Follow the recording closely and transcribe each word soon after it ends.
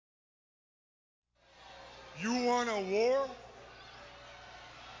want a war,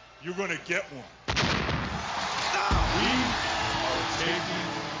 you're going to get one. We are taking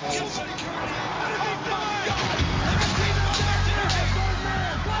over.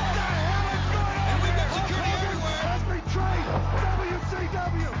 And we've got security everywhere. Has betrayed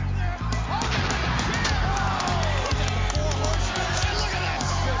WCW. Four horsemen. And look at that.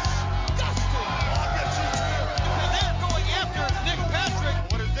 Disgusting. I'll get you too. And they're going after Nick Patrick.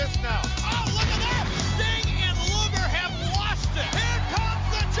 What is this now? Oh, look at that. Sting and Luger have lost it. Here comes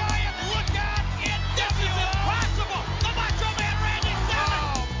the Giant. Look out. This is impossible. The Macho Man Randy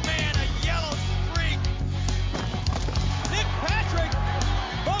Savage. Oh, man, a yellow streak. Nick Patrick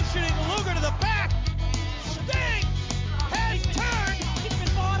motioning Luger to the back. Sting has turned. He's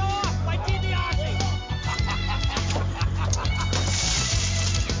been fought off by DiBiase.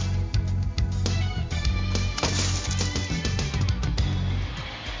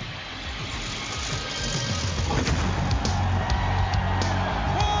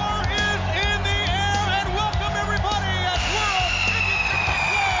 War is in the air, and welcome everybody as World Championship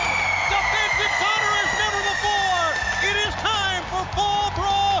Wrestling defends its honor as never before. It is time for Fall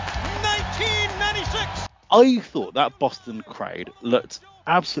Brawl 1996. I thought that Boston crowd looked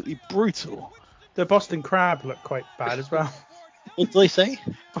absolutely brutal. The Boston Crab looked quite bad as well. What did they say?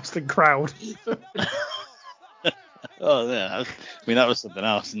 Boston Crowd. Oh yeah, that was something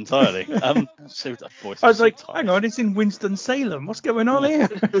else entirely. So that voice I was like, so hang on, it's in Winston-Salem. What's going on here?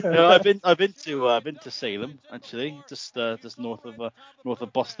 No, I've been to Salem actually, just north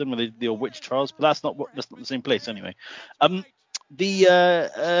of Boston with the old witch trials, but that's not the same place anyway.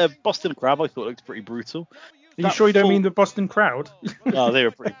 The Boston Crab I thought looked pretty brutal. Are you sure you don't mean the Boston Crowd? No, they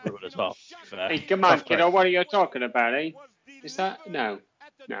were pretty brutal as well. Hey, come on, kiddo, what are you talking about, eh? Is that... No.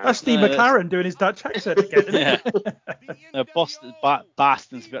 That's Steve McLaren doing his Dutch accent again, isn't it? Boston,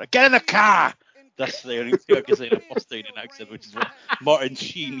 Boston's a bit like, get in the car! That's the only thing I can say in a Bostonian accent, which is what Martin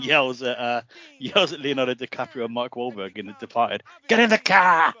Sheen yells at Leonardo DiCaprio and Mark Wahlberg in The Departed. Get in the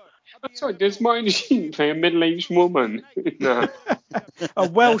car! Sorry, does Martin Sheen play a middle-aged woman? No. A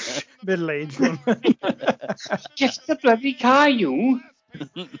Welsh middle-aged woman. Get the bloody car, you!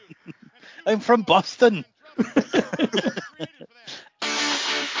 I'm from Boston.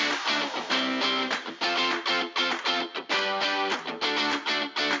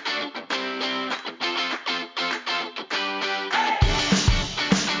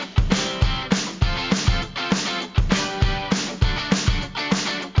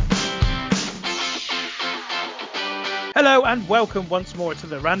 Hello and welcome once more to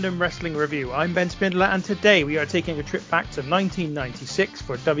the Random Wrestling Review. I'm Ben Spindler and today we are taking a trip back to 1996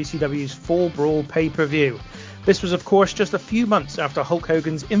 for WCW's Fall Brawl pay-per-view. This was of course just a few months after Hulk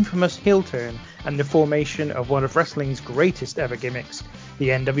Hogan's infamous heel turn and the formation of one of wrestling's greatest ever gimmicks, the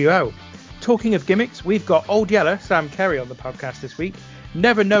NWO. Talking of gimmicks, we've got Old Yeller, Sam Kerry, on the podcast this week.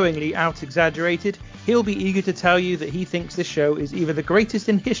 Never knowingly out-exaggerated, he'll be eager to tell you that he thinks this show is either the greatest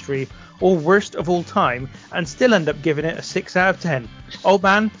in history or worst of all time, and still end up giving it a 6 out of 10. Old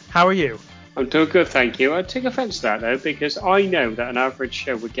man, how are you? I'm doing good, thank you. I take offence to that, though, because I know that an average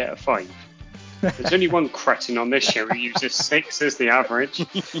show would get a 5. There's only one cretin on this show who uses 6 as the average.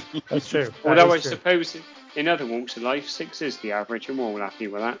 That's true. Although I suppose in other walks of life, 6 is the average. I'm all happy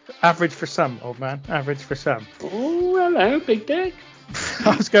with that. Average for some, old man. Average for some. Oh, hello, big dick.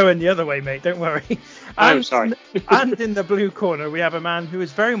 I was going the other way, mate. Don't worry. I'm sorry. And in the blue corner, we have a man who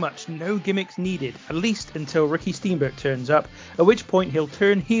is very much no gimmicks needed, at least until Ricky Steamboat turns up, at which point he'll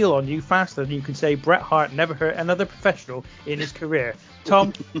turn heel on you faster than you can say Bret Hart never hurt another professional in his career.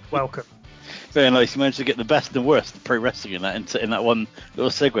 Tom, welcome. Very nice. You managed to get the best and worst of pro wrestling in that one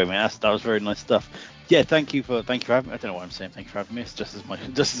little segue, mate. That was very nice stuff. Yeah, thank you for having me. I don't know what I'm saying. Thank you for having me. It's just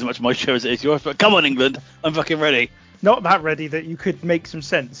as much my show as it is yours. But come on, England, I'm fucking ready. Not that ready that you could make some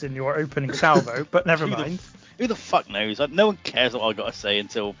sense in your opening salvo, but never mind. Who the fuck knows? No one cares what I got to say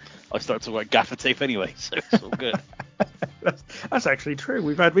until I start talking about gaffer tape anyway, so it's all good. That's actually true.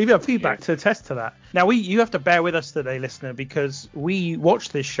 We've had feedback to attest to that. Now you have to bear with us today, listener, because we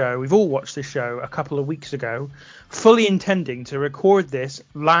watched this show. We've all watched this show a couple of weeks ago, fully intending to record this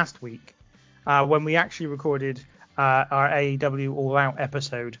last week when we actually recorded our AEW All Out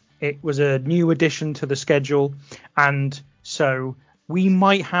episode. It was a new addition to the schedule, and so we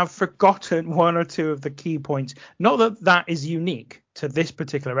might have forgotten one or two of the key points. Not that that is unique to this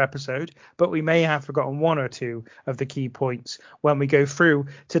particular episode, but we may have forgotten one or two of the key points when we go through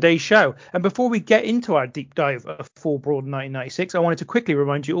today's show. And before we get into our deep dive of Fall Brawl 1996, I wanted to quickly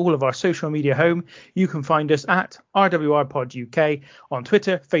remind you all of our social media home. You can find us at RWR Pod UK on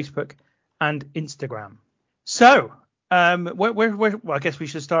Twitter, Facebook, and Instagram. So, Well, I guess we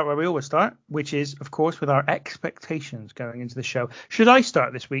should start where we always start, which is, of course, with our expectations going into the show. Should I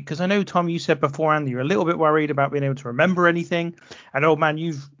start this week? Because I know, Tom, you said beforehand that you're a little bit worried about being able to remember anything. And, old man,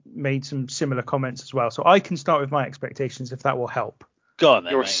 you've made some similar comments as well. So I can start with my expectations if that will help. Go on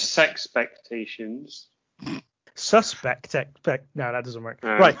then, Your mate. sexpectations. Suspect. No, that doesn't work.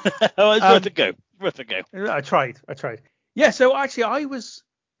 No. Right. Oh, it's worth a go. Worth a go. I tried. Yeah, so actually I was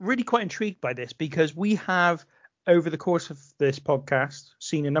really quite intrigued by this because we have, over the course of this podcast,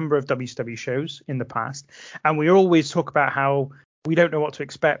 seen a number of WCW shows in the past, and we always talk about how we don't know what to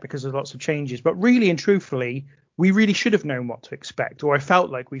expect because there's lots of changes. But really and truthfully, we really should have known what to expect, or I felt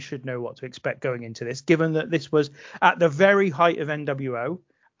like we should know what to expect going into this, given that this was at the very height of NWO.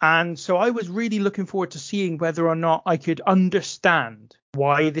 And so I was really looking forward to seeing whether or not I could understand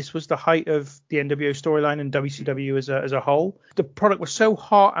why this was the height of the NWO storyline and WCW as a whole. The product was so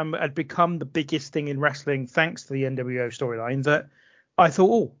hot and had become the biggest thing in wrestling thanks to the NWO storyline that I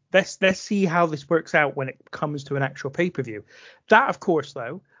thought, oh, let's see how this works out when it comes to an actual pay-per-view. That, of course,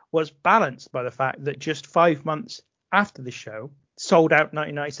 though, was balanced by the fact that just 5 months after the show, Sold Out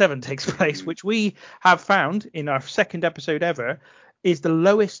 1997 takes place, which we have found in our second episode ever is the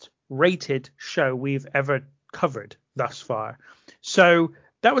lowest rated show we've ever covered thus far. So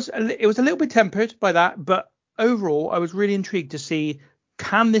it was a little bit tempered by that, but overall I was really intrigued to see,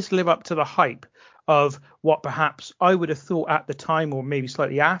 can this live up to the hype of what perhaps I would have thought at the time, or maybe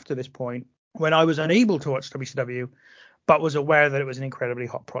slightly after this point, when I was unable to watch WCW but was aware that it was an incredibly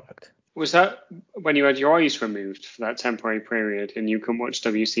hot product. Was that when you had your eyes removed for that temporary period and you couldn't watch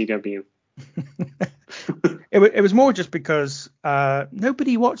WCW? It was more just because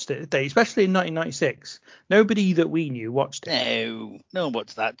nobody watched it, did they? Especially in 1996. Nobody that we knew watched it. No one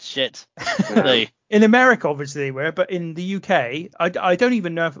watched that shit. In America, obviously they were, but in the UK, I don't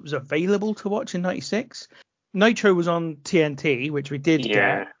even know if it was available to watch in 96. Nitro was on TNT, which we did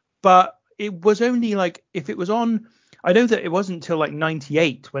get, but it was only like, if it was on, I know that it wasn't until like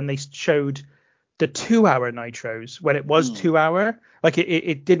 98 when they showed the 2-hour Nitros, when it was 2 hour, like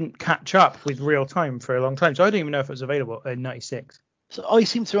it didn't catch up with real time for a long time. So I don't even know if it was available in 96. So I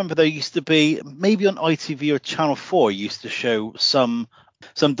seem to remember there used to be, maybe on ITV or Channel 4, used to show some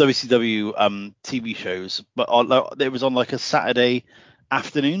WCW TV shows, but it was on like a Saturday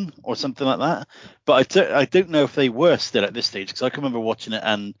afternoon or something like that. But I don't know if they were still at this stage, because I can remember watching it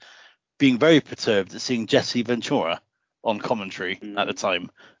and being very perturbed at seeing Jesse Ventura on commentary at the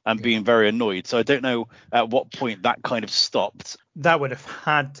time and being very annoyed. So I don't know at what point that kind of stopped. That would have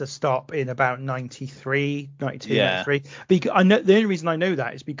had to stop in about 93, 92, Yeah. 93. Because I know, the only reason I know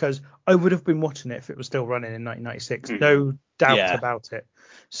that is because I would have been watching it if it was still running in 1996. No doubt about it.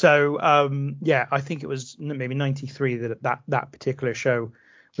 So, I think it was maybe 93 that particular show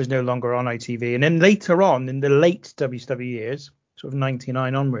was no longer on ITV. And then later on, in the late WCW years, sort of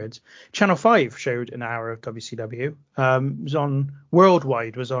 99 onwards, Channel 5 showed an hour of WCW. It was on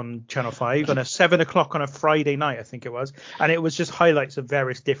Worldwide, was on Channel 5 on a 7 o'clock on a Friday night, I think it was. And it was just highlights of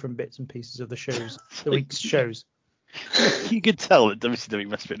various different bits and pieces of the shows, the week's shows. You could tell that WCW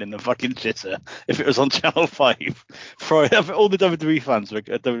must have been in the fucking shitter if it was on Channel 5. Friday, all the WWF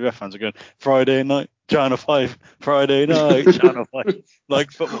fans were going, Friday night, Channel 5, Friday night, Channel 5.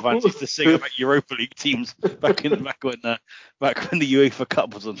 Like football fans used to sing about Europa League teams back when the UEFA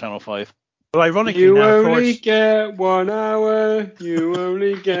Cup was on Channel 5. Well, ironically, you now, only get 1 hour. You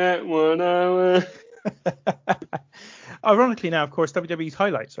only get 1 hour. Ironically now, of course, WWE's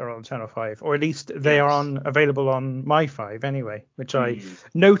highlights are on Channel 5, or at least they are available on my 5 anyway, which I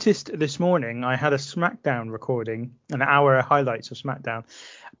noticed this morning. I had a SmackDown recording, an hour of highlights of SmackDown,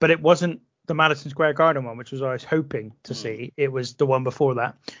 but it wasn't the Madison Square Garden one, which was what I was hoping to see. It was the one before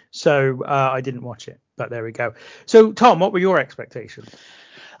that. So I didn't watch it, but there we go. So, Tom, what were your expectations?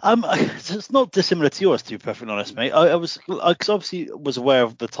 It's not dissimilar to yours, to be perfectly honest, mate. I obviously was aware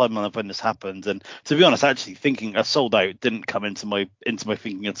of the timeline of when this happened, and to be honest, actually thinking a Sold Out didn't come into my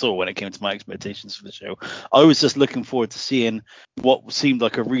thinking at all when it came to my expectations for the show. I was just looking forward to seeing what seemed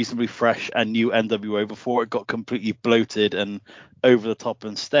like a reasonably fresh and new NWO before it got completely bloated and over the top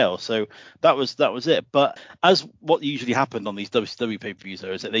and stale. So that was it. But as what usually happened on these WCW pay-per-views,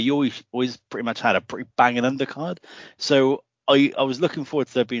 though, is that they always pretty much had a pretty banging undercard. So I was looking forward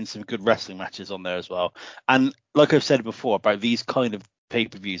to there being some good wrestling matches on there as well. And like I've said before about these kind of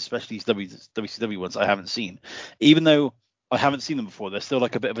pay-per-views, especially these WCW ones I haven't seen, even though I haven't seen them before, there's still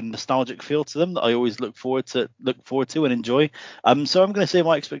like a bit of a nostalgic feel to them that I always look forward to and enjoy. So I'm going to say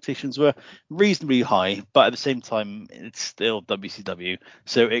my expectations were reasonably high, but at the same time, it's still WCW.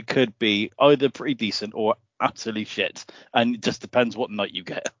 So it could be either pretty decent or utterly shit. And it just depends what night you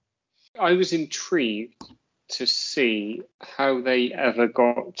get. I was intrigued to see how they ever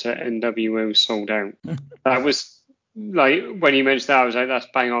got to NWO Sold Out. That was like, when you mentioned that, I was like, that's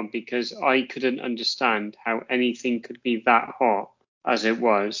bang on, because I couldn't understand how anything could be that hot as it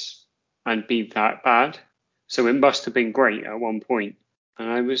was and be that bad. So it must have been great at one point. And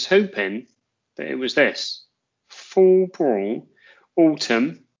I was hoping that it was this. Fall Brawl,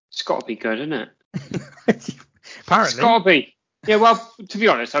 Autumn. It's got to be good, isn't it? Apparently. It's got to be. Yeah, well, to be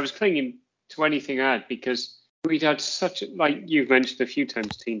honest, I was clinging to anything I had, because we'd had such, like you've mentioned a few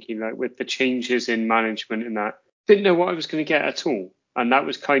times, Tinky, like with the changes in management and that, didn't know what I was going to get at all. And that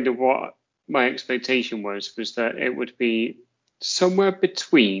was kind of what my expectation was that it would be somewhere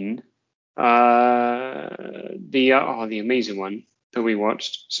between the amazing one that we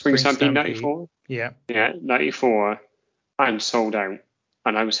watched, Spring Stampede 94. Yeah, 94, and Sold Out.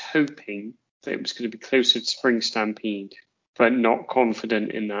 And I was hoping that it was going to be closer to Spring Stampede, but not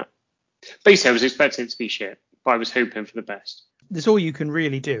confident in that. Basically, I was expecting it to be shit, but I was hoping for the best. That's all you can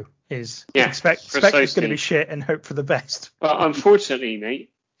really do is expect it's going to be shit and hope for the best. But unfortunately,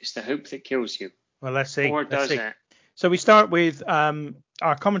 mate, it's the hope that kills you. Well, let's see. Or does it? So we start with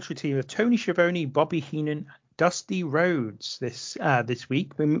our commentary team of Tony Schiavone, Bobby Heenan, Dusty Rhodes this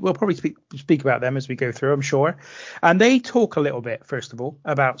week. We'll probably speak about them as we go through, I'm sure. And they talk a little bit, first of all,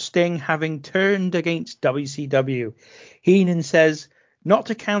 about Sting having turned against WCW. Heenan says not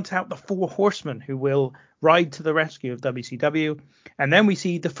to count out the four horsemen who will ride to the rescue of WCW. And then we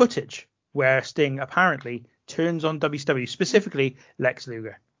see the footage where Sting apparently turns on WCW, specifically Lex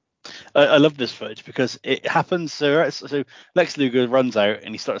Luger. I love this footage because it happens. So Lex Luger runs out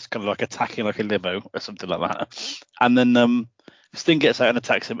and he starts kind of like attacking like a limo or something like that. And then Sting gets out and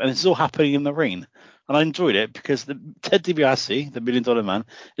attacks him. And it's all happening in the rain. And I enjoyed it because Ted DiBiase, the $1 Million Man,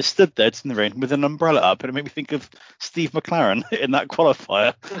 is stood there in the rain with an umbrella up. And it made me think of Steve McLaren in that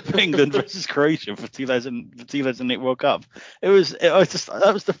qualifier for England versus Croatia for 2008 World Cup.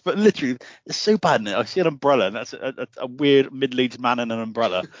 Literally, it's so bad, isn't it? I see an umbrella and that's a weird middle-aged man in an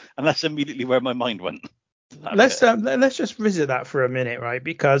umbrella. And that's immediately where my mind went. Let's just visit that for a minute, right?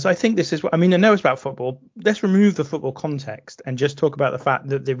 Because I think this is what I mean. I know it's about football. Let's remove the football context and just talk about the fact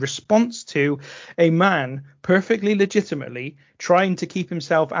that the response to a man perfectly legitimately trying to keep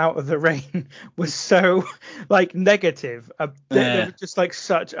himself out of the rain was so like negative. There was just like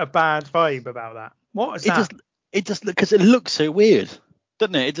such a bad vibe about that. What is that? It just because it looks so weird.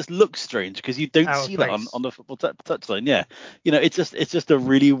 Doesn't it? It just looks strange because you don't see that on the football touchline. Yeah, it's just a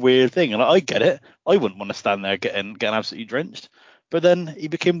really weird thing, and I get it. I wouldn't want to stand there getting absolutely drenched. But then he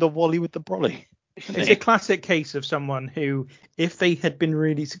became the Wally with the brolly. It's a classic case of someone who, if they had been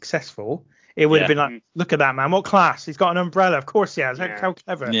really successful, it would have been like, look at that man, what class! He's got an umbrella, of course he has. How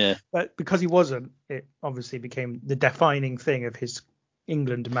clever! Yeah. But because he wasn't, it obviously became the defining thing of his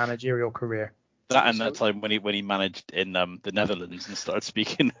England managerial career. That and that time when he managed in the Netherlands and started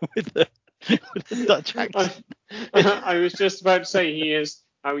speaking with the Dutch accent. I was just about to say he is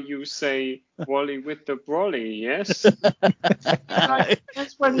how you say Wally with the brolly, yes?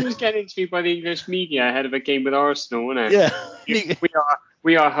 That's when he was getting interviewed by the English media ahead of a game with Arsenal, wasn't it? Yeah.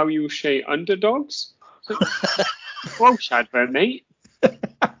 We are how you say underdogs. Welsh advert, mate.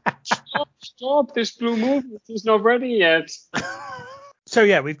 Stop! This blue movement is not ready yet. So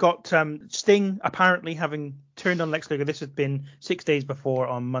yeah, we've got Sting apparently having turned on Lex Luger. This had been 6 days before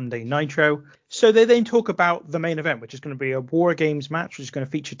on Monday Nitro. So they then talk about the main event, which is going to be a War Games match, which is going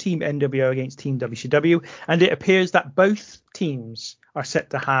to feature Team NWO against Team WCW. And it appears that both teams are set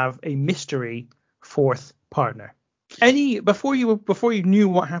to have a mystery fourth partner. Before you knew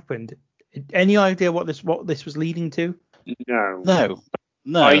what happened, any idea what this was leading to? No.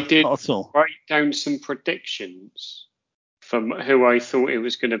 I did not at all. Write down some predictions from who I thought it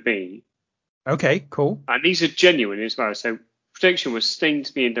was going to be. Okay, cool. And these are genuine as well. So prediction was Sting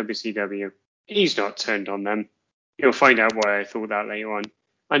to be in WCW. He's not turned on them. You'll find out why I thought that later on.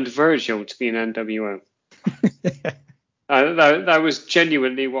 And Virgil to be in NWO. That was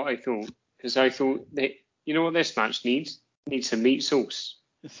genuinely what I thought. Because I thought, you know what this match needs? It needs some meat sauce.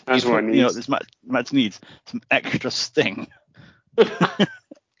 That's what it needs. You know what this match needs? Some extra Sting.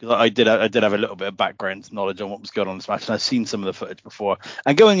 Because I did have a little bit of background knowledge on what was going on in this match, and I've seen some of the footage before.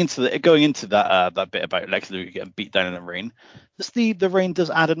 And going into that bit about Lex Luger getting beat down in the rain, the rain does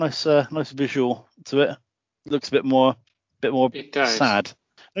add a nice visual to it. It looks a bit more sad.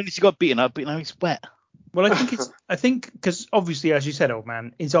 At least he got beaten up, but now he's wet. Well, I think because obviously, as you said, old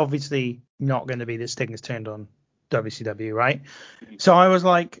man, it's obviously not going to be that Sting has turned on WCW, right? So I was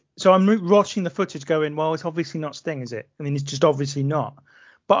like, I'm watching the footage going, well, it's obviously not Sting, is it? I mean, it's just obviously not.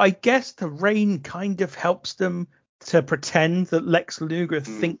 But I guess the rain kind of helps them to pretend that Lex Luger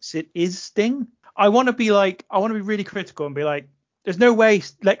thinks it is Sting. I want to be really critical and be like, there's no way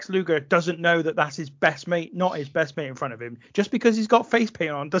Lex Luger doesn't know that that's his best mate, not his best mate in front of him. Just because he's got face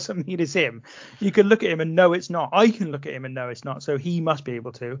paint on doesn't mean it's him. You can look at him and know it's not. I can look at him and know it's not. So he must be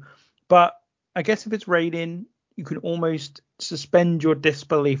able to. But I guess if it's raining, you can almost suspend your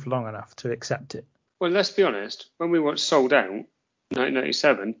disbelief long enough to accept it. Well, let's be honest. When we watched Sold Out,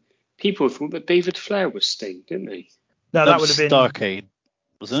 1997, people thought that David Flair was Sting, didn't they? No, that would have been Starcade,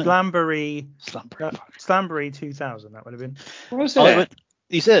 wasn't it? Slamboree 2000. That would have been. What was it?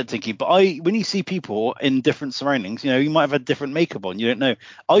 You said it, Tinky, but when you see people in different surroundings, you might have had different makeup on. You don't know.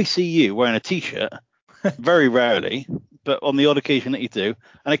 I see you wearing a t-shirt very rarely, but on the odd occasion that you do,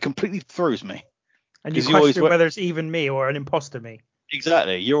 and it completely throws me. And you question whether it's even me or an imposter me.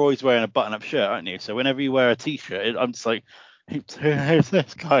 Exactly. You're always wearing a button-up shirt, aren't you? So whenever you wear a t-shirt, I'm just like, who's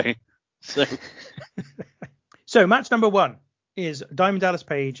this guy? So match number 1 is Diamond Dallas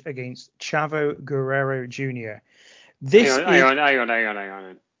Page against Chavo Guerrero Jr. Hang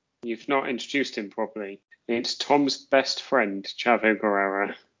on. You've not introduced him properly. It's Tom's best friend, Chavo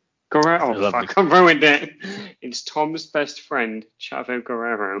Guerrero. I've ruined it. It's Tom's best friend, Chavo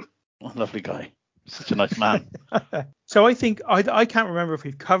Guerrero. Oh, lovely guy. Such a nice man. So I think I can't remember if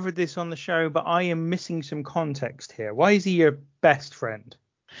we've covered this on the show, but I am missing some context here. Why is he your best friend?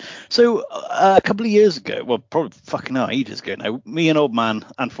 So a couple of years ago, well, probably fucking ages ago now, me and Old Man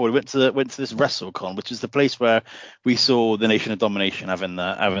and Ford went to this WrestleCon, which is the place where we saw the Nation of Domination having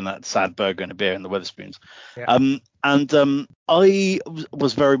that sad burger and a beer in the Wetherspoons. Yeah. I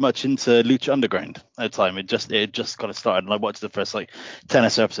was very much into Lucha Underground at the time. It just kind of started, and I watched the first 10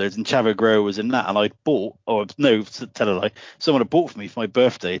 episodes, and Chavo Guerrero was in that, and I bought, or no, tell a lie, someone had bought for me for my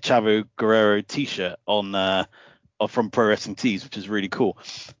birthday a Chavo Guerrero t-shirt from Pro Wrestling Tees, which is really cool.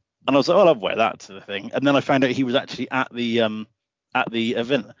 And I was like, oh, I'll wear that to the thing. And then I found out he was actually at the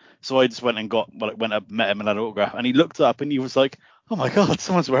event. So I just went went up, met him and had an autograph. And he looked up and he was like, oh my God,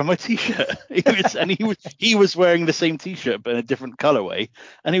 someone's wearing my t-shirt. he was wearing the same t-shirt but in a different colorway.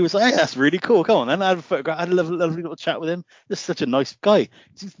 And he was like, hey, that's really cool. Come on. And I had a photograph. I had a lovely little chat with him. This is such a nice guy.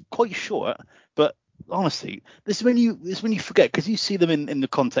 He's quite short, but honestly, this is when you forget, because you see them in the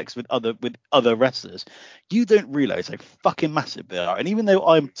context with other wrestlers, you don't realize how fucking massive they are. And even though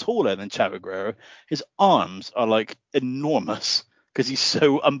I'm taller than Chavo Guerrero, his arms are like enormous because he's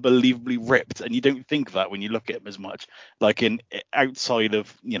so unbelievably ripped, and you don't think of that when you look at him as much, like outside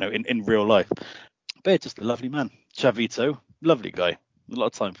of in real life. But just a lovely man, Chavito, lovely guy. A lot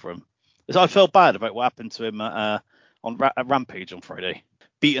of time for him. I felt bad about what happened to him at Rampage on Friday.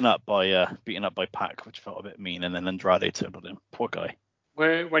 Beaten up by Pac, which felt a bit mean, and then Andrade turned on him. Poor guy.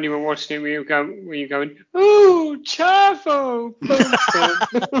 When you were watching it, were you going, ooh, Chavo?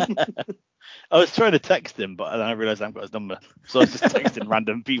 I was trying to text him, but then I realised I haven't got his number, so I was just texting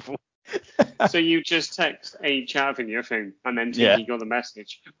random people. So you just text a Chav in your phone, and then Tinky got the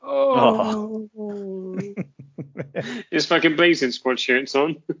message. Oh. His fucking Blazing Squad shirts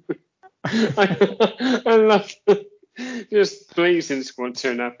on. I love it. Just Blazing Squad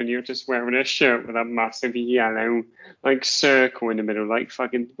turn up and you're just wearing a shirt with a massive yellow circle in the middle, like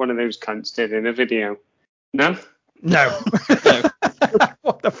fucking one of those cunts did in a video. No.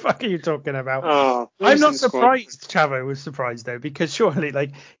 What the fuck are you talking about? Oh, I'm not surprised. Chavo was surprised though, because surely,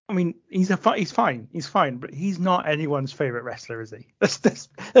 he's fine, but he's not anyone's favorite wrestler, is he? Let's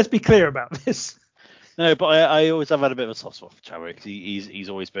be clear about this. No, but I always have had a bit of a soft spot for Chavo, because he's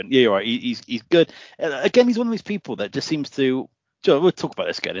always been, yeah, you're right, he's good. Again, he's one of these people that just seems to. Joe, we'll talk about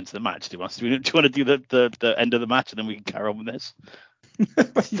this getting into the match. Do you want to do the end of the match and then we can carry on with this?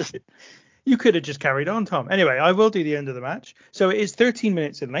 You could have just carried on, Tom. Anyway, I will do the end of the match. So it is 13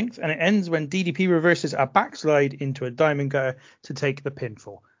 minutes in length, and it ends when DDP reverses a backslide into a diamond cutter to take the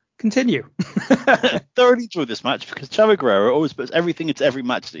pinfall. Continue. Thoroughly enjoyed this match because Chavo Guerrero always puts everything into every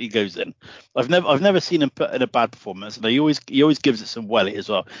match that he goes in. I've never seen him put in a bad performance, and he always gives it some welly as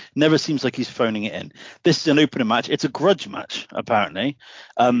well. Never seems like he's phoning it in. This is an opener match. It's a grudge match apparently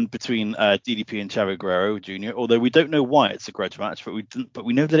between DDP and Chavo Guerrero Jr. Although we don't know why it's a grudge match, but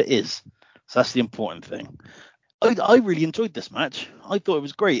we know that it is. So that's the important thing. I really enjoyed this match. I thought it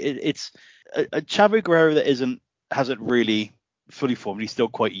was great. It's a Chavo Guerrero that hasn't really fully formed. He's still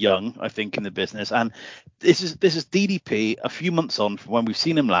quite young, I think, in the business. And this is DDP a few months on from when we've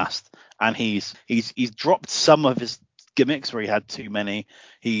seen him last, and he's dropped some of his gimmicks where he had too many.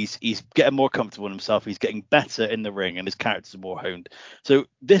 He's getting more comfortable in himself. He's getting better in the ring, and his characters are more honed. So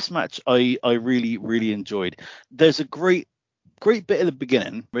this match I really, really enjoyed. There's a great bit at the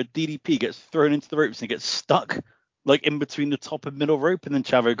beginning where DDP gets thrown into the ropes and gets stuck like in between the top and middle rope, and then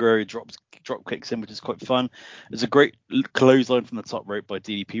Chavo Guerrero drop kicks in, which is quite fun. There's a great clothesline from the top rope by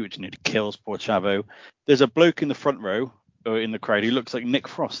DDP, which nearly kills poor Chavo. There's a bloke in the front row, or in the crowd, who looks like Nick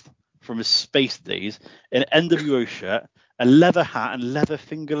Frost from his Space days, in an NWO shirt, a leather hat, and leather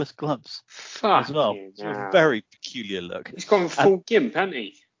fingerless gloves as well. It's a very peculiar look. He's gone full gimp, hasn't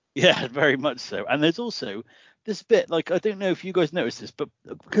he? Yeah, very much so. And there's also this bit, like, I don't know if you guys noticed this, but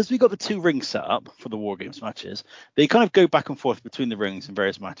because we got the 2 rings set up for the War Games matches, they kind of go back and forth between the rings in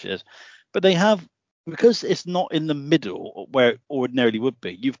various matches. But they have, because it's not in the middle where it ordinarily would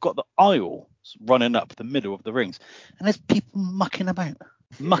be, you've got the aisle running up the middle of the rings. And there's people mucking about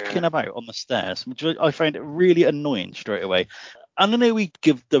on the stairs, which I find really annoying straight away. And I know we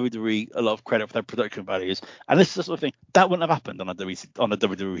give WWE a lot of credit for their production values, and this is the sort of thing that wouldn't have happened on a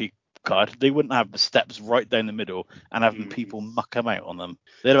WWE card. They wouldn't have the steps right down the middle and having people muck them out on them.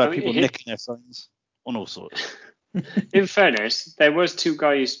 They'd have people nicking their signs on all sorts. In fairness, there was 2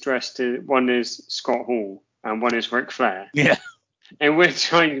 guys dressed. One is Scott Hall and one is Ric Flair. Yeah. And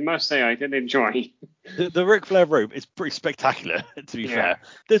which I must say I did enjoy. The Ric Flair robe is pretty spectacular, to be fair.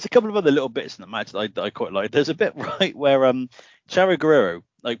 There's a couple of other little bits in the match that I quite like. There's a bit right where Chavo Guerrero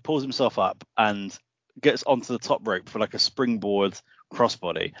like pulls himself up and gets onto the top rope for like a springboard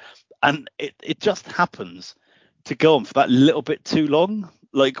crossbody, and it just happens to go on for that little bit too long,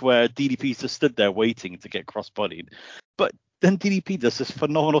 like where DDP's just stood there waiting to get crossbodied. But then DDP does this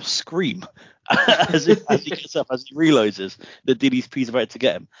phenomenal scream as he gets up, as he realizes that DDP's about to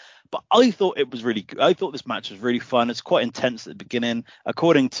get him. But I thought it was really good. I thought this match was really fun. It's quite intense at the beginning.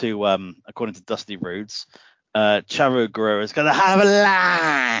 According to Dusty Rhodes, Chavo Guerrero is going to have a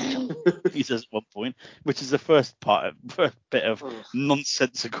line, he says at one point, which is the first bit of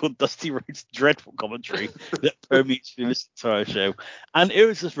nonsensical Dusty Rhodes dreadful commentary that permeates through this entire show. And it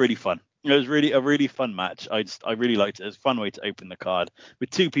was just really fun. It was really a really fun match. I really liked it. It was a fun way to open the card with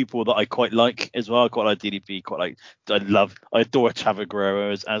 2 people that I quite like as well. I quite like DDP, I adore Chavo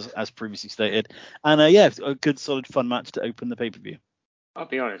Guerrero as previously stated. And it's a good solid fun match to open the pay-per-view. I'll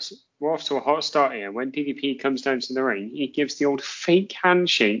be honest, we're off to a hot start here. When DDP comes down to the ring, he gives the old fake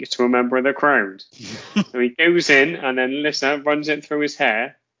handshake to a member of the crowd. So he goes in and then runs it through his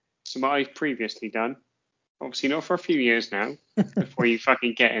hair. Something I've previously done. Obviously not for a few years now, before you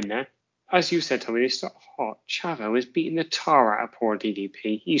fucking get in there. As you said, Tommy, they start hot. Chavo is beating the tar out of poor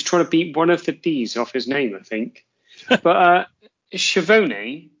DDP. He's trying to beat one of the D's off his name, I think. But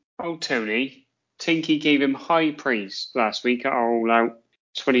Schiavone, old Tony, Tinky gave him high praise last week at our All Out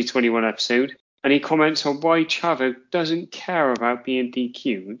 2021 episode. And he comments on why Chavo doesn't care about being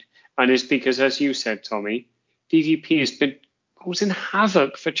DQ'd. And it's because, as you said, Tommy, DDP has been causing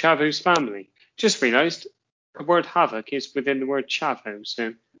havoc for Chavo's family. Just realised the word havoc is within the word Chavo,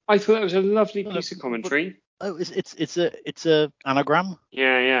 so I thought that was a lovely piece of commentary. Oh, it's a anagram.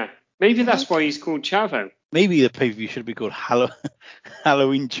 Yeah. Maybe that's why he's called Chavo. Maybe the pay-per-view should be called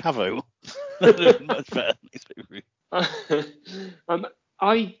Halloween Chavo. Much better.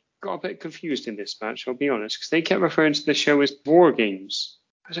 I got a bit confused in this match, I'll be honest, because they kept referring to the show as War Games.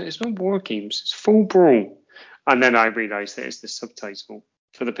 I was like, it's not War Games, it's Fall Brawl. And then I realised that it's the subtitle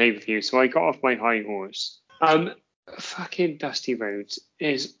for the pay-per-view, so I got off my high horse. Fucking Dusty Rhodes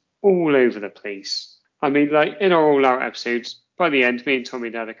is all over the place. I mean, like in our All Out episodes, by the end, me and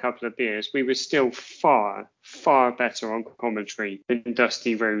Tommy had a couple of beers. We were still far, far better on commentary than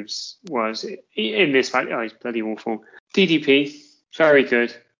Dusty Rhodes was in this match. Oh, he's bloody awful. DDP, very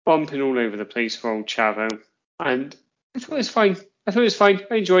good. Bumping all over the place for old Chavo. And I thought it was fine.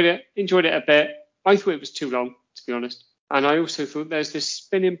 I enjoyed it. Enjoyed it a bit. I thought it was too long, to be honest. And I also thought there's this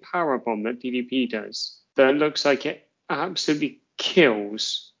spinning powerbomb that DDP does that looks like it absolutely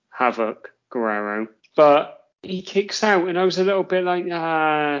kills Havoc Guerrero. But he kicks out, and I was a little bit like,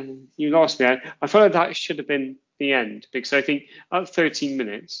 you lost me. I felt like that should have been the end, because I think at 13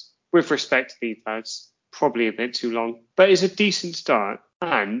 minutes, with respect to these lads, probably a bit too long. But it's a decent start.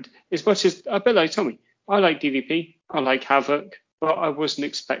 And as much as, a bit like Tommy, I like DDP, I like Havoc, but I wasn't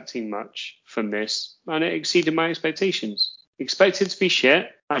expecting much from this, and it exceeded my expectations. Expected to be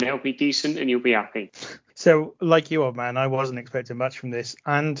shit, and it'll be decent, and you'll be happy. So, like you, old man, I wasn't expecting much from this,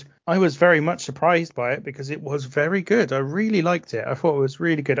 and I was very much surprised by it because it was very good. I really liked it. I thought it was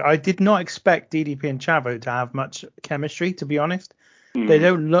really good. I did not expect DDP and Chavo to have much chemistry, to be honest. They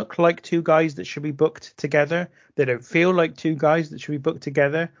don't look like 2 guys that should be booked together. They don't feel like 2 guys that should be booked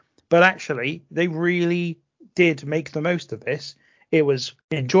together. But actually, they really did make the most of this. It was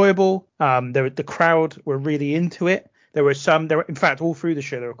enjoyable. The crowd were really into it. There were, in fact, all through the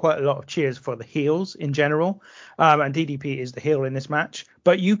show, there were quite a lot of cheers for the heels in general. And DDP is the heel in this match.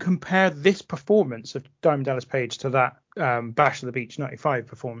 But you compare this performance of Diamond Dallas Page to that Bash of the Beach 95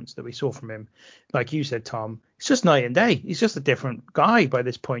 performance that we saw from him. Like you said, Tom, it's just night and day. He's just a different guy by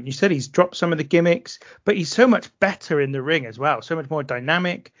this point. You said he's dropped some of the gimmicks, but he's so much better in the ring as well. So much more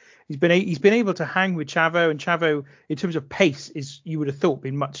dynamic. He's been able to hang with Chavo, and Chavo, in terms of pace, is, you would have thought,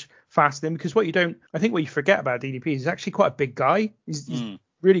 been much faster than, because what you forget about DDP is he's actually quite a big guy. He's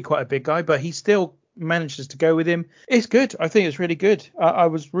really quite a big guy, but he still manages to go with him. It's good. I think it's really good. I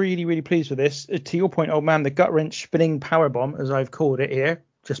was really, really pleased with this. To your point, old man, the gut wrench spinning powerbomb, as I've called it here,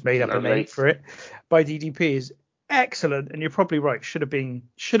 just made up a name for it, by DDP is excellent, and you're probably right. Should have been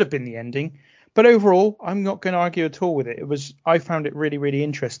the ending. But overall, I'm not going to argue at all with it. I found it really, really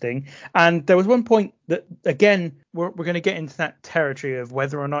interesting. And there was one point that, again, we're going to get into that territory of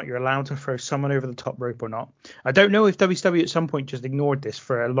whether or not you're allowed to throw someone over the top rope or not. I don't know if WCW at some point just ignored this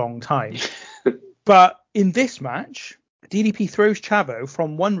for a long time. But in this match, DDP throws Chavo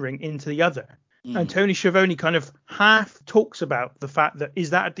from one ring into the other. And Tony Schiavone kind of half talks about the fact that,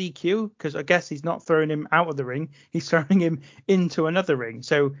 is that a DQ? Because I guess he's not throwing him out of the ring. He's throwing him into another ring.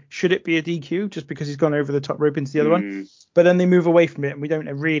 So should it be a DQ just because he's gone over the top rope into the other one? But then they move away from it, and we don't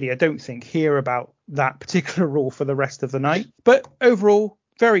really, I don't think, hear about that particular rule for the rest of the night. But overall,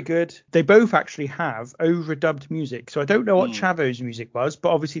 very good. They both actually have overdubbed music. So I don't know what Chavo's music was, but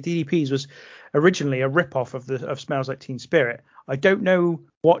obviously DDP's was originally a rip-off of Smells Like Teen Spirit. I don't know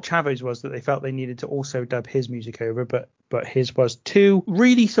what Chavo's was that they felt they needed to also dub his music over, but his was too.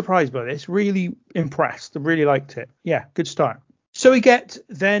 Really surprised by this, really impressed, really liked it. Yeah, good start. So we get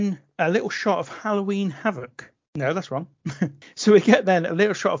then a little shot of Halloween Havoc. No, that's wrong. So we get then a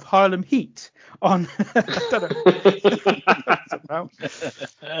little shot of Harlem Heat on. I don't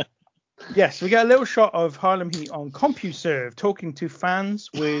know. Yes, we get a little shot of Harlem Heat on CompuServe talking to fans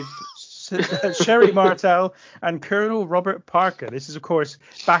with Sherry Martel and Colonel Robert Parker. This is, of course,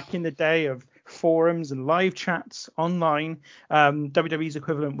 back in the day of forums and live chats online. WWE's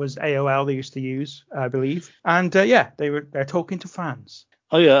equivalent was AOL they used to use, I believe. And they're talking to fans.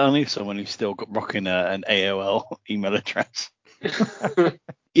 Oh yeah, I knew someone who's still got rocking an AOL email address.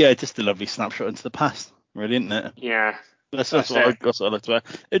 Yeah, just a lovely snapshot into the past, really, isn't it? Yeah. That's what I liked about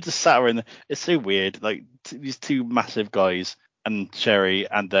it. It just sat around. It's so weird, like these two massive guys and Sherry,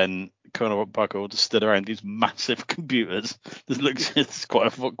 and then Colonel Parker all just stood around these massive computers. It's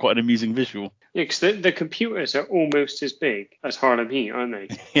quite an amusing visual. Yeah, because the computers are almost as big as Harlem Heat, aren't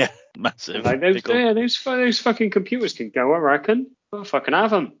they? Yeah, massive. Like those fucking computers can go, I reckon. We'll fucking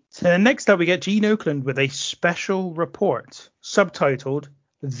have them. So next up, we get Gene Oakland with a special report subtitled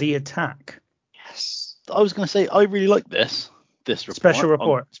 "The Attack." Yes. I was going to say I really like this report.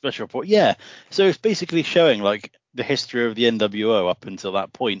 Special report. Yeah. So it's basically showing like the history of the NWO up until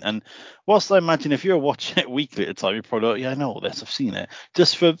that point. And whilst I imagine if you're watching it weekly at a time, you're probably like, yeah, I know all this, I've seen it.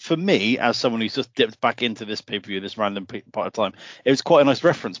 Just for me, as someone who's just dipped back into this pay-per-view, this random part of time, it was quite a nice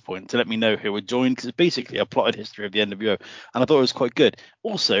reference point to let me know who would join, because it's basically a plotted history of the NWO, and I thought it was quite good.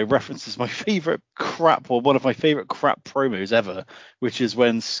 Also references my favourite crap, or one of my favourite crap promos ever, which is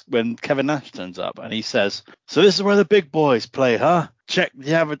when Kevin Nash turns up and he says, so this is where the big boys play, huh? Check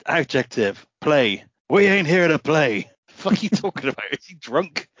the adjective, play. We ain't here to play. Fuck are you talking about? Is he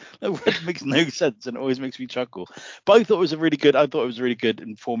drunk? That makes no sense, and it always makes me chuckle. But I thought it was a really good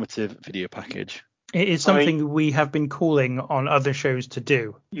informative video package. It is something we have been calling on other shows to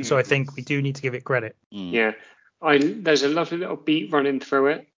do. So I think we do need to give it credit. Yeah. There's a lovely little beat running through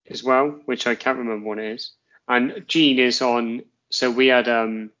it as well, which I can't remember what it is. And Gene is on. So we had,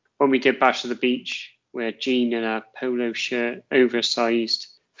 when we did Bash of the Beach, we had Gene in a polo shirt, oversized,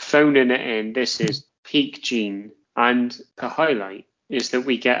 phoning it in. This is peak Gene. And the highlight is that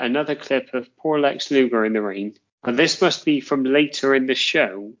we get another clip of poor Lex Luger in the ring. And this must be from later in the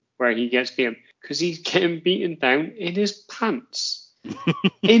show where he gets beaten, because he's getting beaten down in his pants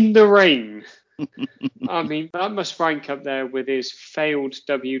in the rain. I mean, that must rank up there with his failed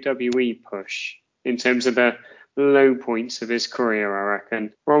WWE push in terms of the low points of his career, I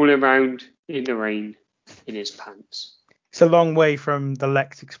reckon. Rolling around in the rain in his pants. It's a long way from the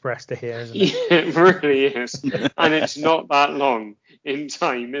Lex Express to here, isn't it? Yeah, it really is. And it's not that long in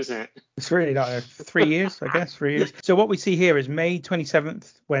time, is it? It's really not 3 years, I guess, 3 years. So what we see here is May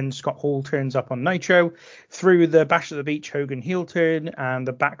 27th, when Scott Hall turns up on Nitro, through the Bash of the Beach Hogan heel turn and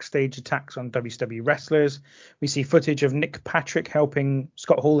the backstage attacks on WCW wrestlers. We see footage of Nick Patrick helping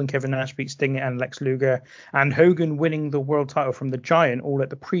Scott Hall and Kevin Nash beat Sting and Lex Luger, and Hogan winning the world title from the Giant, all at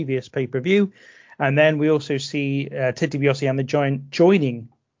the previous pay-per-view. And then we also see Ted DiBiase and the Giant joining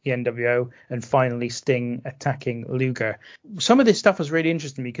the NWO, and finally Sting attacking Luger. Some of this stuff was really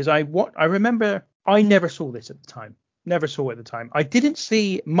interesting because I remember I never saw this at the time. Never saw it at the time. I didn't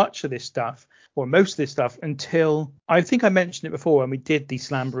see much of this stuff, or most of this stuff, until I think I mentioned it before when we did the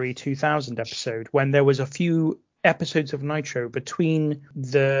Slamboree 2000 episode, when there was a few episodes of Nitro between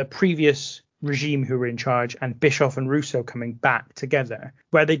the previous regime who were in charge and Bischoff and Russo coming back together,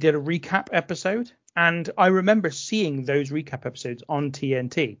 where they did a recap episode. And I remember seeing those recap episodes on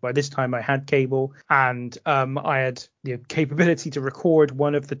TNT. By this time I had cable, and I had the capability to record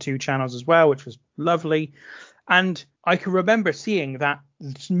one of the two channels as well, which was lovely. And I can remember seeing that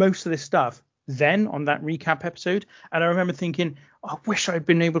most of this stuff then on that recap episode. And I remember thinking, I wish I'd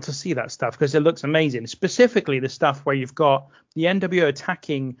been able to see that stuff because it looks amazing. Specifically the stuff where you've got the NWO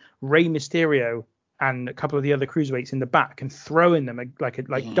attacking Rey Mysterio and a couple of the other cruiserweights in the back and throwing them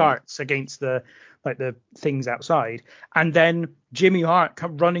like darts against the things outside. And then Jimmy Hart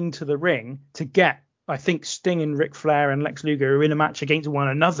running to the ring to get, I think, Sting and Ric Flair and Lex Luger are in a match against one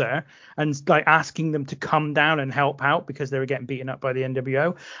another and like asking them to come down and help out because they were getting beaten up by the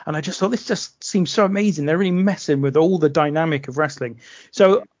NWO. And I just thought this just seems so amazing. They're really messing with all the dynamic of wrestling.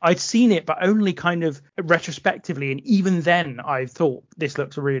 So I'd seen it, but only kind of retrospectively. And even then I thought this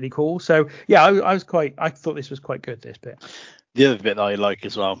looks really cool. So yeah, I thought this was quite good, this bit. The other bit that I like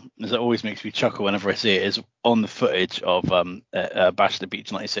as well, is it always makes me chuckle whenever I see it, is on the footage of Bash at the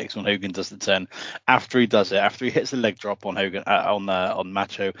Beach 96 when Hogan does the turn. After he does it, after he hits the leg drop on Hogan on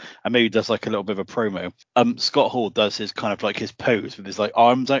Macho, and maybe does like a little bit of a promo. Scott Hall does his kind of like his pose with his like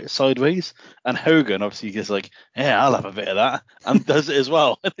arms out sideways, and Hogan obviously gets like, yeah, I'll have a bit of that, and does it as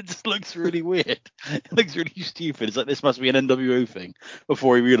well. And it just looks really weird. It looks really stupid. It's like this must be an NWO thing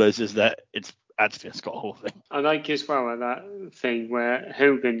before he realizes that it's actually a Scott Hall thing. I like as well that thing where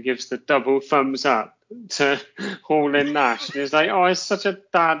Hogan gives the double thumbs up to Hall and Nash. And it's like, oh, it's such a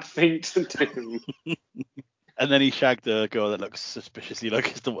bad thing to do. And then he shagged a girl that looks suspiciously like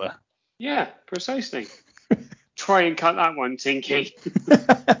his daughter. Yeah, precisely. Try and cut that one, Tinky.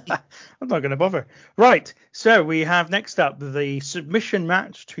 I'm not going to bother. Right, so we have next up the submission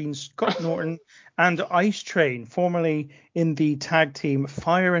match between Scott Norton and Ice Train, formerly in the tag team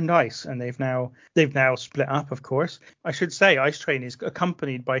Fire and Ice, and they've now split up, of course. I should say Ice Train is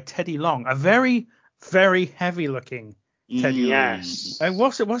accompanied by Teddy Long, a very, very heavy looking Teddy Long. Yes.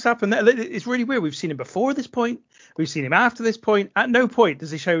 What's happened there? It's really weird. We've seen him before this point. We've seen him after this point. At no point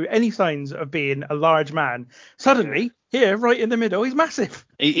does he show any signs of being a large man. Suddenly, here, right in the middle, he's massive.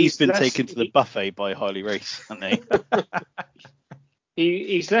 He's been taken to the buffet by Harley Race, hasn't he?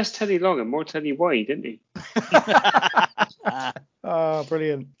 He's less Teddy Long and more Teddy Wide, isn't he? Oh,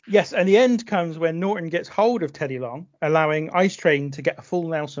 brilliant. Yes, and the end comes when Norton gets hold of Teddy Long, allowing Ice Train to get a full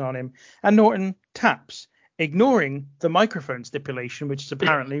Nelson on him, and Norton taps, ignoring the microphone stipulation, which is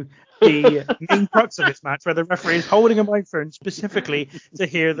apparently the main crux of this match, where the referee is holding a microphone specifically to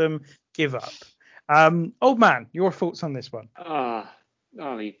hear them give up. Old man, your thoughts on this one? Oh,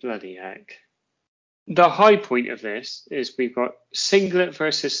 bloody heck. The high point of this is we've got singlet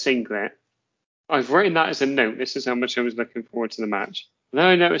versus singlet. I've written that as a note. This is how much I was looking forward to the match. And then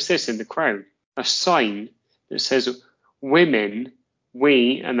I noticed this in the crowd. A sign that says, women,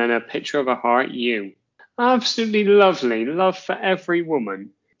 we, and then a picture of a heart, you. Absolutely lovely. Love for every woman.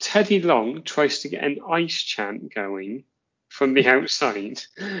 Teddy Long tries to get an ice chant going from the outside,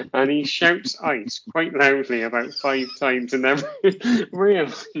 and he shouts ice quite loudly about 5 times and then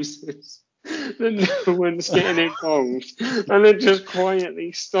realizes that no one's getting involved, and then just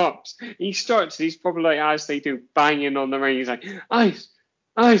quietly stops. He's probably like, as they do, banging on the ring. He's like, ice,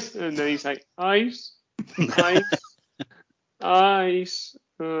 ice, and then he's like, ice, ice, ice,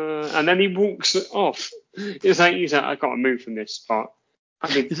 and then he walks off. It's like I got to move from this spot.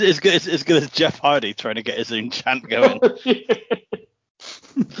 I mean, It's good as Jeff Hardy trying to get his own chant going.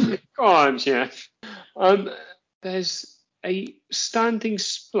 Go on, Jeff. There's a standing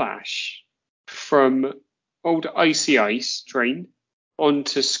splash from old Icy Ice Train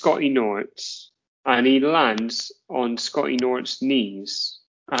onto Scotty Nort's, and he lands on Scotty Nort's knees,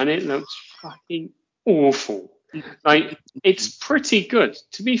 and it looks fucking awful. Like, it's pretty good.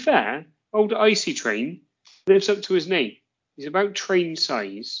 To be fair, old Icy Train lives up to his name. He's about train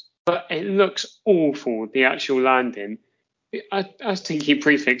size, but it looks awful, the actual landing. I think he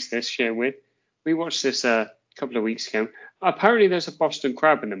prefixed this shit with. We watched this a couple of weeks ago. Apparently there's a Boston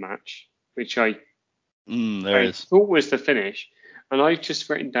Crab in the match, which I thought was the finish. And I've just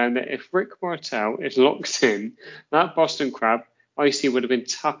written down that if Rick Martel is locked in, that Boston Crab, Icy would have been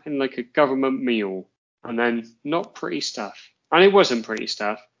tapping like a government meal. And then not pretty stuff. And it wasn't pretty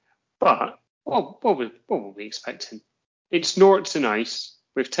stuff. But what were we expecting? It's Norton and Ice.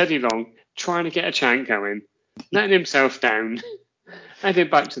 with Teddy Long trying to get a chant going, letting himself down, heading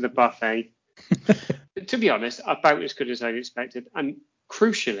back to the buffet. To be honest, about as good as I'd expected, and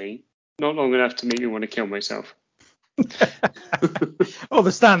crucially, not long enough to make me want to kill myself. All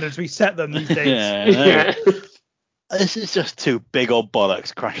the standards we set them these days. Yeah. This is just two big old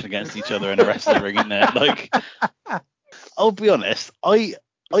bollocks crashing against each other in a wrestling ring, isn't it? Like, I'll be honest, I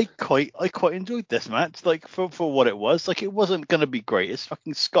quite enjoyed this match, like for what it was. Like, it wasn't gonna be great. It's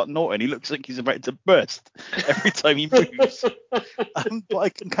fucking Scott Norton. He looks like he's about to burst every time he moves. But I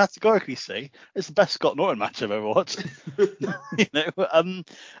can categorically say it's the best Scott Norton match I've ever watched.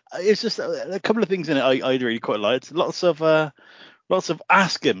 It's just a couple of things in it I really quite liked. Lots of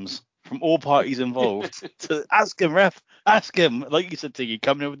ask-hims from all parties involved. To ask him, ref, ask him. Like you said, Tinky,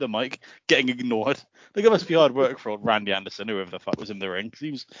 coming in with the mic, getting ignored. Like, it must be hard work for old Randy Anderson, whoever the fuck was in the ring. 'Cause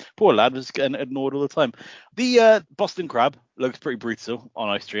he was, poor lad, was getting ignored all the time. The Boston Crab looks pretty brutal on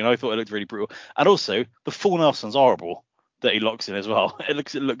Ice Tree, and I thought it looked really brutal. And also, the full Nelson's horrible that he locks in as well. It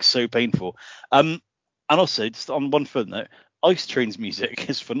looks so painful. And also, just on one footnote, Ice Train's music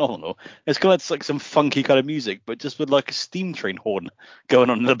is phenomenal. It's kind of like some funky kind of music, but just with like a steam train horn going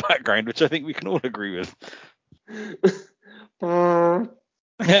on in the background, which I think we can all agree with. Yeah,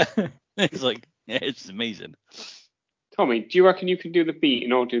 it's like, yeah, it's amazing. Tommy, do you reckon you can do the beat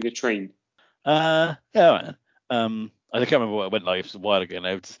and I'll do the train? Yeah, man. I can't remember what it went like. It was a while ago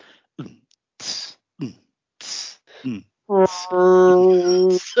now.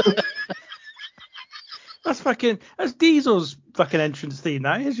 That's Diesel's fucking entrance theme,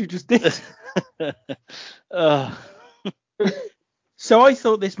 that is, you just did. So I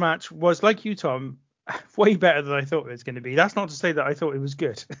thought this match was, like you, Tom, way better than I thought it was going to be. That's not to say that I thought it was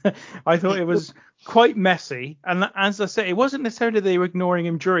good. I thought it was quite messy, and as I say, it wasn't necessarily they were ignoring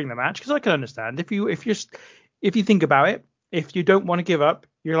him during the match, because I can understand if you think about it, if you don't want to give up,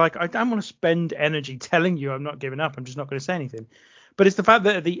 you're like, I don't want to spend energy telling you I'm not giving up. I'm just not going to say anything. But it's the fact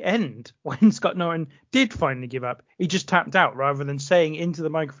that at the end, when Scott Norton did finally give up, he just tapped out rather than saying into the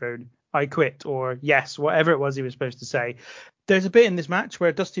microphone, I quit, or yes, whatever it was he was supposed to say. There's a bit in this match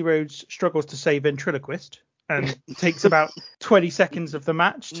where Dusty Rhodes struggles to say ventriloquist and takes about 20 seconds of the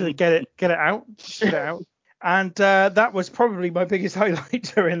match to get it out. And that was probably my biggest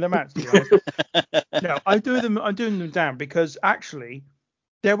highlight during the match, to be honest. No, I'm doing them down because actually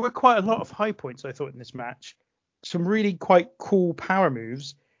there were quite a lot of high points, I thought, in this match. Some really quite cool power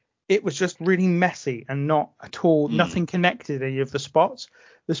moves. It was just really messy and not at all, nothing connected any of the spots.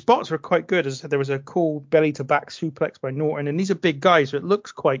 The spots were quite good. As I said, there was a cool belly to back suplex by Norton, and these are big guys, so it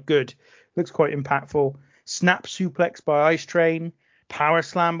looks quite good. Looks quite impactful. Snap suplex by Ice Train, power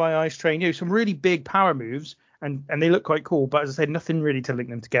slam by Ice Train. Some really big power moves, and they look quite cool. But as I said, nothing really to link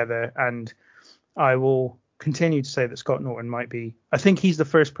them together. And I will continue to say that Scott Norton might be. I think he's the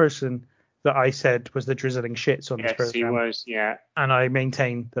first person that I said was the drizzling shits on this program. Yes, he was, yeah. And I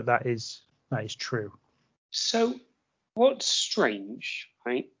maintain that is true. So, what's strange,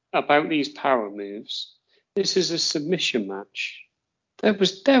 right, about these power moves? This is a submission match. There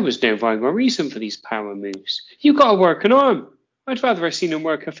was no rhyme or reason for these power moves. You got to work an arm. I'd rather have seen him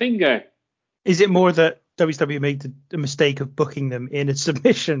work a finger. Is it more that WCW made the mistake of booking them in a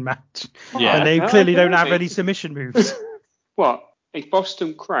submission match? Yeah. And they clearly don't have any submission moves. What? A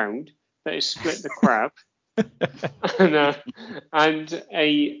Boston crowd that is split the crab and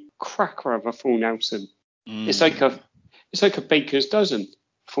a cracker of a full Nelson. It's like a baker's dozen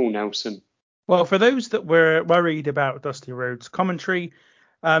full Nelson. Well, for those that were worried about Dusty Rhodes' commentary,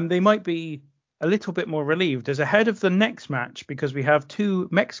 they might be a little bit more relieved, as ahead of the next match, because we have two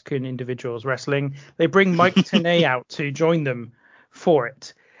Mexican individuals wrestling, they bring Mike Tenay out to join them for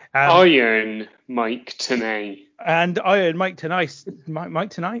it. Iron Mike Tenay. And Iron Mike Tenay.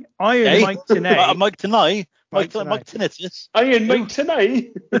 Mike Tenay? Iron Mike Tenay. Mike Tenay? Mike Tinnitus? Iron Mike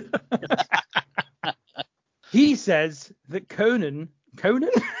Tenay. He says that Conan?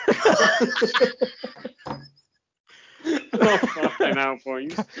 Oh, fucking hell,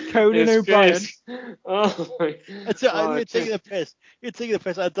 boys. Conan O'Brien. Oh, my God. You're taking the piss. You're taking the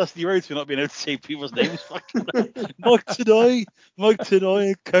piss out of Dusty Rhodes for not being able to say people's names. Mike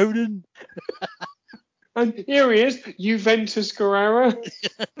Tenay, Conan. And here he is, Juventus Guerrero.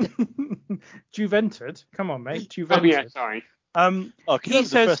 Juventud? Come on, mate. Juventud. Oh, yeah, sorry. He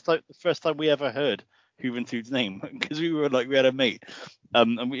says the first time we ever heard Juventud's name, because we had a mate,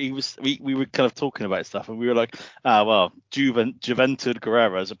 and we were kind of talking about stuff, and we were like, Juventud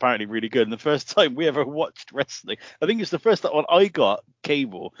Guerrero is apparently really good. And the first time we ever watched wrestling, I think it's the first time when I got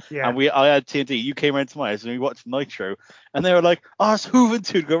cable, and I had TNT. You came around to my house and we watched Nitro, and they were like, it's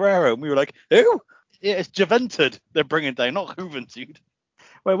Juventud Guerrero, and we were like, who? Yeah, it's Juventud they're bringing down, not Juventud.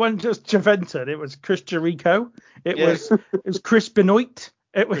 Well, it wasn't just Juventus. It was Chris Jericho. It was Chris Benoit.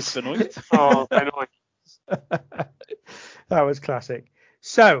 It was Chris Benoit. Oh, Benoit. That was classic.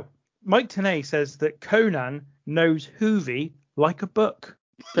 So Mike Tenay says that Conan knows Hoovy like a book.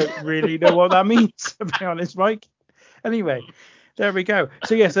 Don't really know what that means, to be honest, Mike. Anyway, there we go.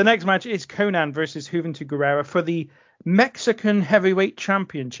 So yes, the next match is Conan versus Juventud Guerrera for the Mexican Heavyweight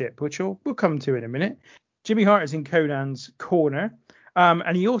Championship, which we'll come to in a minute. Jimmy Hart is in Conan's corner,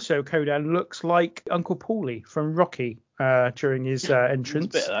 and he also, Conan, looks like Uncle Paulie from Rocky during his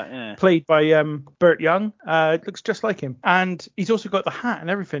entrance. Bit of that, yeah. Played by Burt Young. Looks just like him. And he's also got the hat and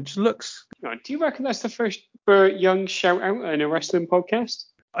everything. Just looks... Do you reckon that's the first Burt Young shout out in a wrestling podcast?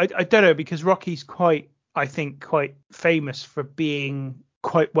 I don't know, because Rocky's quite famous for being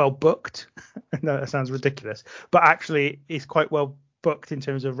quite well booked. No, that sounds ridiculous. But actually, he's quite well booked in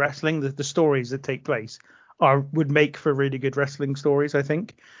terms of wrestling. The stories that take place would make for really good wrestling stories, I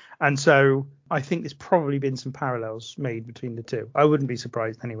think. And so I think there's probably been some parallels made between the two. I wouldn't be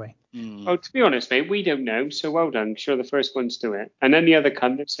surprised anyway. Oh, to be honest, mate, we don't know. So well done. Sure, the first ones do it. And then the other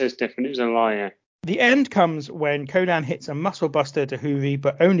cunt that says different is a liar. The end comes when Conan hits a muscle buster to Hoovy,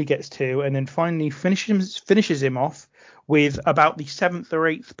 but only gets 2, and then finally finishes him off with about the 7th or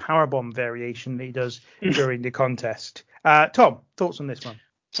 8th powerbomb variation that he does during the contest. Tom, thoughts on this one?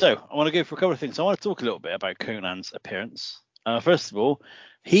 So I want to go for a couple of things. I want to talk a little bit about Conan's appearance. First of all,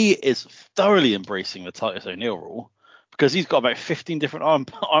 he is thoroughly embracing the Titus O'Neil rule because he's got about 15 different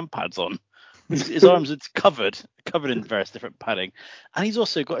arm pads on. His arms are covered in various different padding, and he's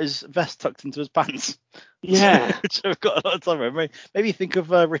also got his vest tucked into his pants. Yeah, which I've got a lot of time over. Maybe think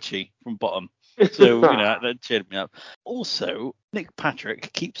of Richie from Bottom. So that cheered me up. Also, Nick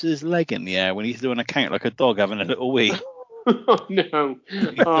Patrick keeps his leg in the air when he's doing a count like a dog having a little wee. Oh no!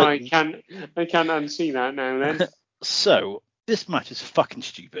 Oh, I can't unsee that now. Then. So this match is fucking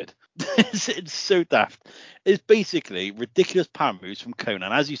stupid. It's so daft. It's basically ridiculous power moves from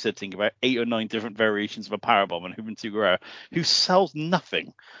Conan, as you said, think about 8 or 9 different variations of a powerbomb and Juventud Guerrera, who sells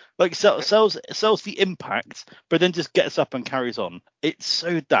nothing. Like sells the impact, but then just gets up and carries on. It's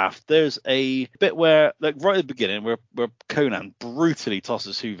so daft. There's a bit where, like right at the beginning, where Conan brutally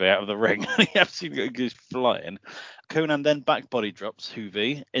tosses Juve out of the ring, and he absolutely goes flying. Conan then back body drops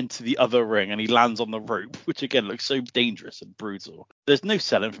Juve into the other ring, and he lands on the rope, which again looks so dangerous and brutal. There's no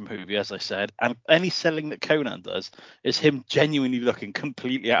selling from Juve, as I said, and any selling that Conan does is him genuinely looking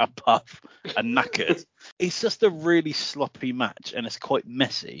completely out of puff and knackered. It's just a really sloppy match, and it's quite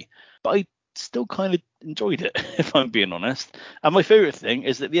messy, but I still kind of enjoyed it, if I'm being honest. And my favourite thing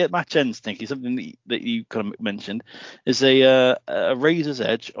is that the match ends, Tinky, something that you kind of mentioned, is a razor's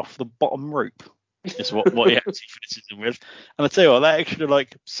edge off the bottom rope. Is what he actually finishes him with. And I tell you what, that extra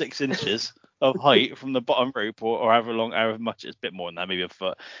like 6 inches of height from the bottom rope, or however much it's a bit more than that, maybe a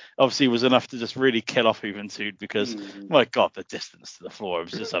foot, obviously was enough to just really kill off Juventud because my God, the distance to the floor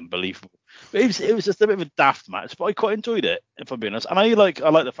was just unbelievable. But it was just a bit of a daft match, but I quite enjoyed it, if I'm being honest. And I like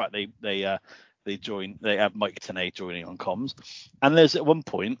the fact they have Mike Tenay joining on comms. And there's at one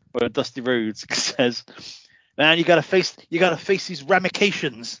point where Dusty Rhodes says, "Man, you gotta face these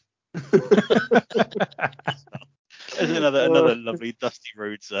ramifications." There's another lovely Dusty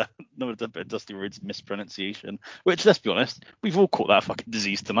Rhodes mispronunciation, which, let's be honest, we've all caught that fucking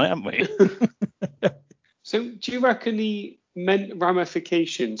disease tonight, haven't we? So do you reckon he meant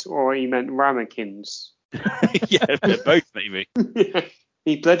ramifications or he meant ramekins? Yeah, both maybe.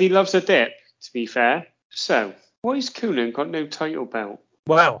 He bloody loves a dip, to be fair. So why has Conan got no title belt?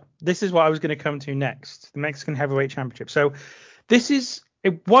 Well, this is what I was going to come to next, the Mexican Heavyweight Championship. So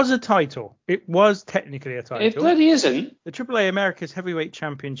it was a title. It was technically a title. It bloody isn't. The AAA America's Heavyweight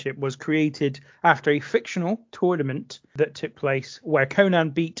Championship was created after a fictional tournament that took place where Conan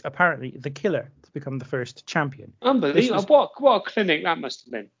beat, apparently, the Killer to become the first champion. Unbelievable. What a clinic that must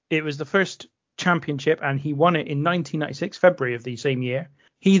have been. It was the first championship, and he won it in 1996, February of the same year.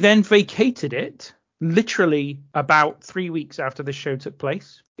 He then vacated it literally about 3 weeks after this show took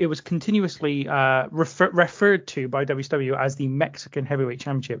place. It was continuously referred to by WCW as the Mexican Heavyweight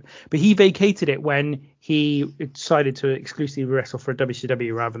Championship, but he vacated it when he decided to exclusively wrestle for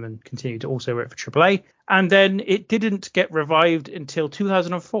WCW rather than continue to also work for AAA. And then it didn't get revived until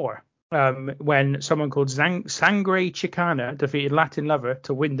 2004. When someone called Sangre Chicana defeated Latin Lover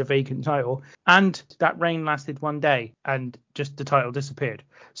to win the vacant title, and that reign lasted 1 day, and just the title disappeared.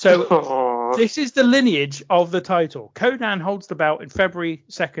 So this is the lineage of the title. Conan holds the belt in February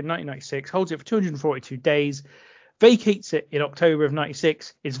 2nd, 1996, holds it for 242 days, vacates it in October of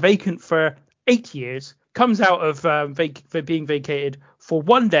 96, is vacant for 8 years, comes out of being vacated for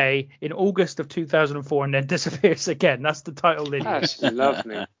one day in August of 2004 and then disappears again. That's the title lineage. That's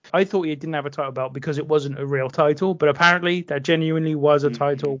lovely. I thought he didn't have a title belt because it wasn't a real title, but apparently there genuinely was a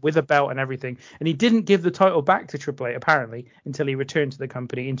title with a belt and everything. And he didn't give the title back to Triple H, apparently, until he returned to the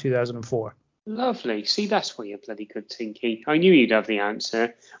company in 2004. Lovely. See, that's why you're bloody good, Tinky. I knew you'd have the answer.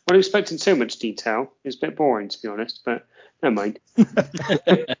 I wasn't expecting so much detail. It's a bit boring, to be honest, but never mind.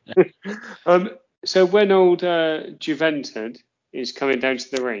 So when old Juventud is coming down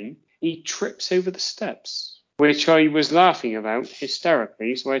to the ring, he trips over the steps, which I was laughing about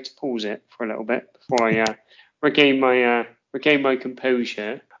hysterically, so I had to pause it for a little bit before I regain my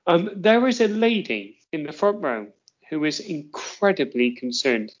composure. There is a lady in the front row who is incredibly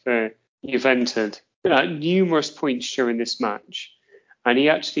concerned for Juventud at numerous points during this match, and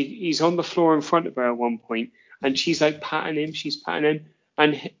he's on the floor in front of her at one point, and she's like patting him,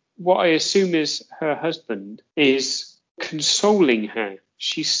 and what I assume is her husband is consoling her.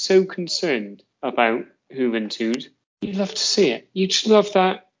 She's so concerned about Juventud. You love to see it. You just love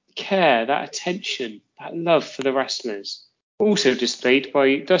that care, that attention, that love for the wrestlers. Also displayed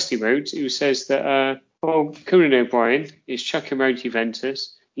by Dusty Rhodes, who says that Conan O'Brien is chucking around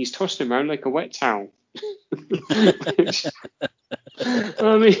Juventus. He's tossing him around like a wet towel. Which,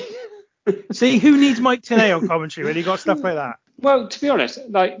 I mean, see, who needs Mike Tenay on commentary when you got stuff like that? Well, to be honest,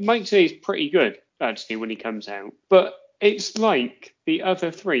 like Mike Tenay's pretty good actually when he comes out, but it's like the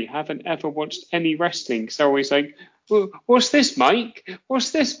other three haven't ever watched any wrestling. So they're always like, well, "What's this, Mike? What's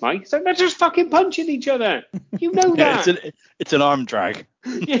this, Mike?" It's like they're just fucking punching each other. You know that. It's an arm drag.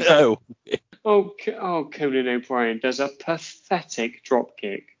 Yeah. Oh, Conan O'Brien does a pathetic drop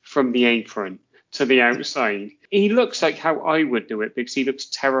kick from the apron to the outside. He looks like how I would do it because he looks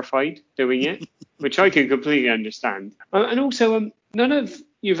terrified doing it, which I can completely understand. And also, none of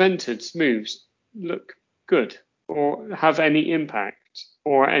Juventus' moves look good or have any impact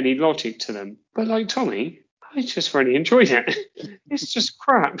or any logic to them. But like Tommy, I just really enjoyed it. It's just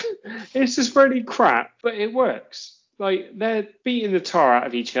crap. It's just really crap, but it works. Like, they're beating the tar out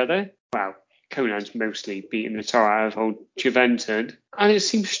of each other. Wow. Conan's mostly beating the tar out of old Juventud. And it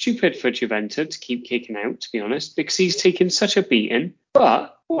seems stupid for Juventud to keep kicking out, to be honest, because he's taken such a beating.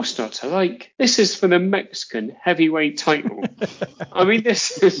 But what's not to like? This is for the Mexican heavyweight title. I mean,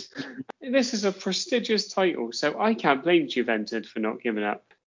 this is a prestigious title, so I can't blame Juventud for not giving up.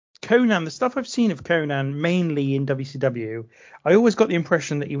 Conan, the stuff I've seen of Conan, mainly in WCW, I always got the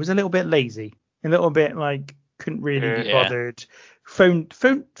impression that he was a little bit lazy, a little bit like couldn't really be bothered. Phoning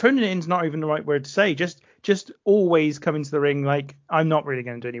it in's not even the right word to say. Just always coming to the ring like, I'm not really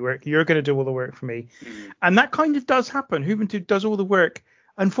going to do any work. You're going to do all the work for me. And that kind of does happen. Juventud does all the work.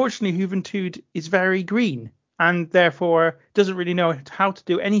 Unfortunately, Juventud is very green and therefore doesn't really know how to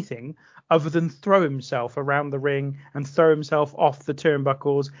do anything other than throw himself around the ring and throw himself off the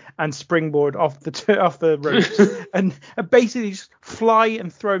turnbuckles and springboard off the ropes and basically just fly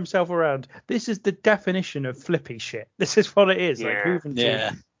and throw himself around. This is the definition of flippy shit. This is what it is. Like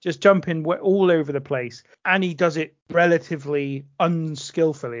Juventud just jumping all over the place, and he does it relatively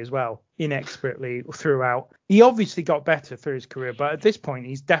unskillfully as well, inexpertly throughout. He obviously got better through his career, but at this point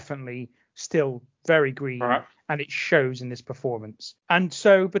he's definitely still very green. Right. And it shows in this performance. And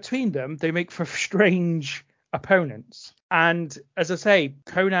so between them, they make for strange opponents. And as I say,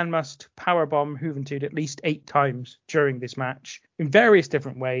 Conan must powerbomb Juventud at least 8 times during this match in various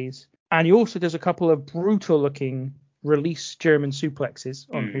different ways. And he also does a couple of brutal-looking release German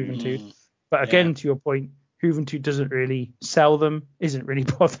suplexes on Juventud. But again, to your point, Juventud doesn't really sell them, isn't really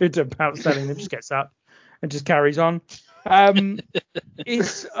bothered about selling them, just gets up and just carries on.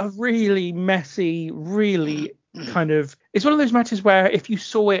 It's a really messy, really kind of, it's one of those matches where if you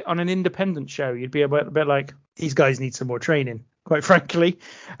saw it on an independent show, you'd be a bit like, these guys need some more training, quite frankly.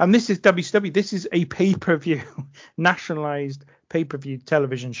 And this is WCW. This is a pay-per-view, nationalized pay-per-view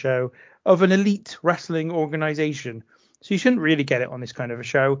television show of an elite wrestling organization. So you shouldn't really get it on this kind of a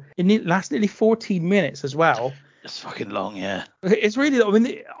show. It lasts nearly 14 minutes as well. It's fucking long, yeah. It's really, I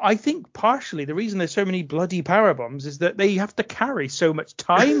mean, I think partially the reason there's so many bloody power bombs is that they have to carry so much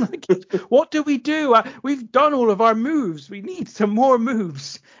time. Like, what do we do? We've done all of our moves. We need some more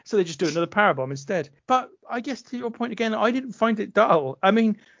moves. So they just do another power bomb instead. But I guess to your point again, I didn't find it dull. I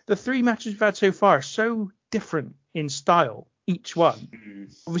mean, the 3 matches we've had so far are so different in style, each one.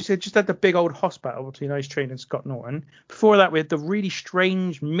 Obviously, I just had the big old hospital between Ice Train and Scott Norton. Before that, we had the really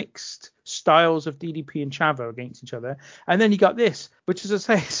strange mixed styles of DDP and Chavo against each other. And then you got this, which, as I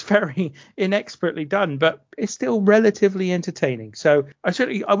say, is very inexpertly done, but it's still relatively entertaining. So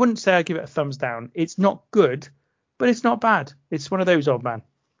I wouldn't say I give it a thumbs down. It's not good, but it's not bad. It's one of those, old man.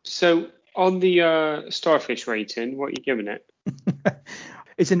 So On the Starfish rating, what are you giving it?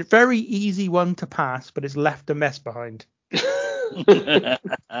 It's a very easy one to pass, but it's left a mess behind.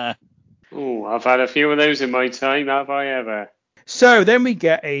 Oh, I've had a few of those in my time, have I ever? So then we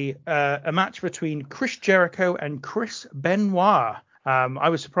get a match between Chris Jericho and Chris Benoit. I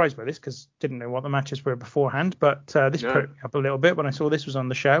was surprised by this because didn't know what the matches were beforehand, but this perked me up a little bit when I saw this was on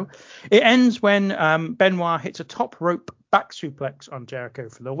the show. It ends when Benoit hits a top rope back suplex on Jericho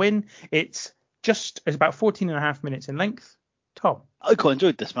for the win. It's about 14 and a half minutes in length. Tom. I quite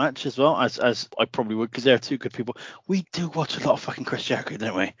enjoyed this match as well, as I probably would, because there are two good people. We do watch a lot of fucking Chris Jericho,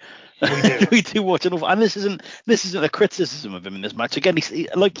 don't we? We do. We do watch an awful, and this isn't a criticism of him in this match. Again, he,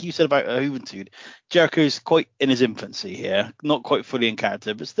 like you said about Juventud, Jericho's quite in his infancy here, not quite fully in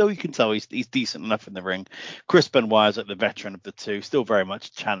character, but still you can tell he's decent enough in the ring. Chris Benoit is like the veteran of the two, still very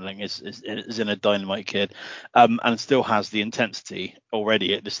much channeling his inner Dynamite Kid, and still has the intensity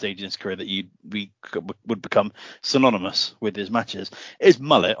already at this stage in his career that would become synonymous with his matches. His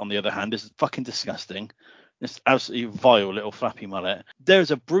mullet, on the other hand, is fucking disgusting. It's absolutely vile little flappy mullet.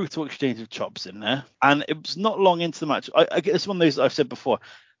 There's a brutal exchange of chops in there, and it was not long into the match. I it's one of those I've said before.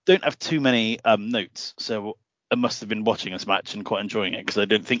 Don't have too many notes, so I must have been watching this match and quite enjoying it because I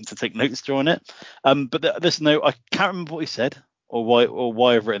don't think to take notes during it. But this note, I can't remember what he said or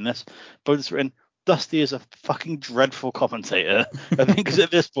why I've written this, but it's written. Dusty is a fucking dreadful commentator. I think because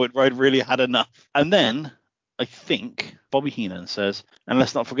at this point where I'd really had enough, and then. I think Bobby Heenan says, and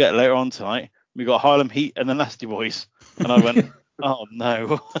let's not forget later on tonight, we got Harlem Heat and the Nasty Boys. And I went, oh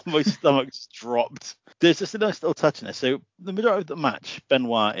no, my stomach just dropped. There's just a nice little touch in this. So the majority of the match,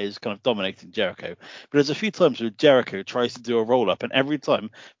 Benoit is kind of dominating Jericho. But there's a few times where Jericho tries to do a roll up, and every time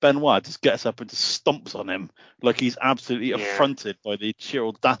Benoit just gets up and just stomps on him like he's absolutely affronted by the sheer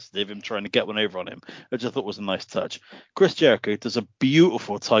audacity of him trying to get one over on him, which I thought was a nice touch. Chris Jericho does a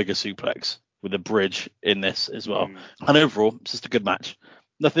beautiful tiger suplex with a bridge in this as well. And overall, it's just a good match.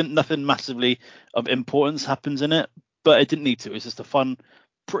 Nothing massively of importance happens in it, but it didn't need to. It's just a fun,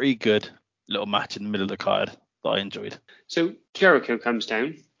 pretty good little match in the middle of the card that I enjoyed. So Jericho comes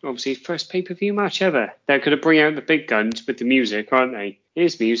down. Obviously, first pay-per-view match ever. They're going to bring out the big guns with the music, aren't they?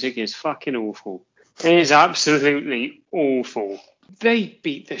 His music is fucking awful. It is absolutely awful. They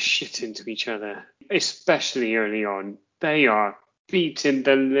beat the shit into each other, especially early on. They are beating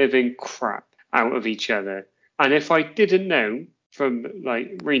the living crap out of each other. And if I didn't know from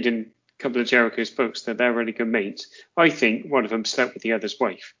like reading a couple of Jericho's books that they're really good mates, I think one of them slept with the other's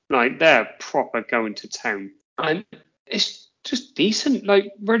wife. Like they're proper going to town. And it's just decent.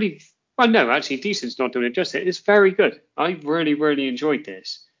 Like really, well, no, actually decent's not doing it justice. It's very good. I really, really enjoyed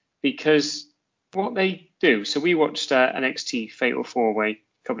this because what they do. So we watched NXT Fatal 4-Way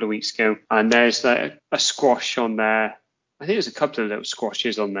a couple of weeks ago, and there's a squash on there. I think there's a couple of little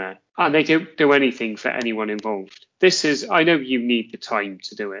squashes on there, and they don't do anything for anyone involved. This is, I know you need the time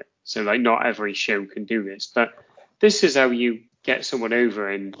to do it, so like not every show can do this, but this is how you get someone over.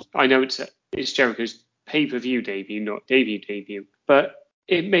 And I know it's Jericho's pay-per-view debut, not debut, but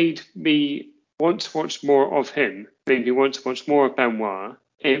it made me want to watch more of him, made me want to watch more of Benoit.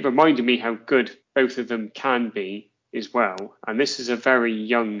 It reminded me how good both of them can be as well, and this is a very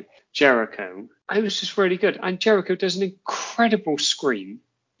young Jericho. It was just really good. And Jericho does an incredible scream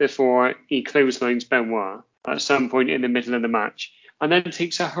before he clotheslines Benoit at some point in the middle of the match, and then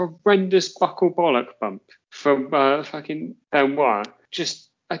takes a horrendous buckle bollock bump from fucking Benoit. Just,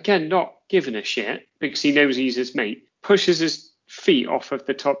 again, not giving a shit because he knows he's his mate. Pushes his feet off of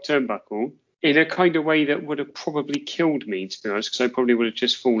the top turnbuckle in a kind of way that would have probably killed me, to be honest, because I probably would have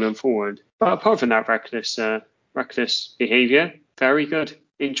just fallen forward. But apart from that reckless behaviour, very good.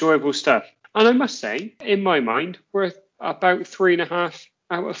 Enjoyable stuff. And I must say, in my mind, we're about 3.5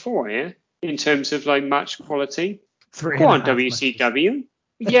 out of 4 here in terms of like match quality. Go on, WCW.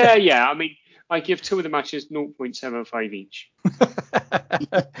 Yeah. I mean, I give 2 of the matches 0.75 each.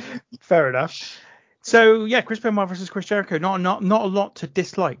 Fair enough. So yeah, Chris Benoit versus Chris Jericho. Not a lot to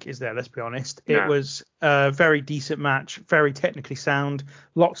dislike, is there? Let's be honest. No. It was a very decent match, very technically sound,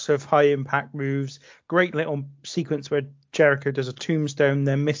 lots of high impact moves, great little sequence where Jericho does a tombstone,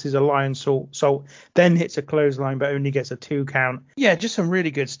 then misses a lion salt, then hits a clothesline but only gets a 2 count. Yeah, just some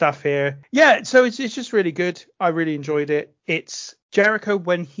really good stuff here. Yeah, so it's just really good. I really enjoyed it. It's Jericho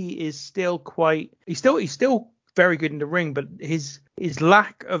when he is still he's still very good in the ring, but his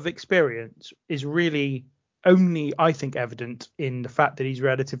lack of experience is really only, I think, evident in the fact that he's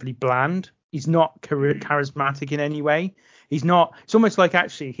relatively bland. He's not charismatic in any way. He's not. It's almost like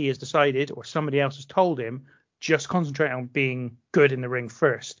actually he has decided, or somebody else has told him, just concentrate on being good in the ring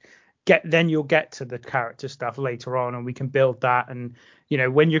first. then you'll get to the character stuff later on, and we can build that. And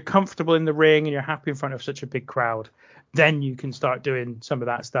when you're comfortable in the ring and you're happy in front of such a big crowd, then you can start doing some of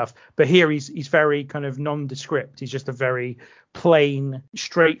that stuff. But here he's very kind of nondescript. He's just a very plain,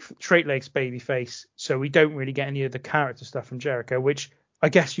 straight legs baby face. So we don't really get any of the character stuff from Jericho, which I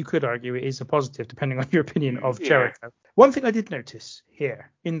guess you could argue it is a positive depending on your opinion of Jericho. One thing I did notice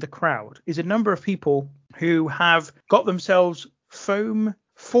here in the crowd is a number of people who have got themselves foam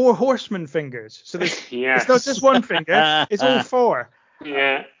 4 horseman fingers. So it's not just one finger, it's all 4.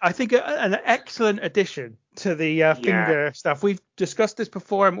 Yeah. I think an excellent addition to the finger stuff. We've discussed this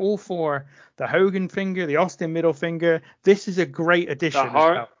before. I'm all for the Hogan finger, the Austin middle finger. This is a great addition. The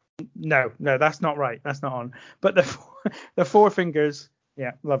heart? No, that's not right. That's not on. But the 4 fingers,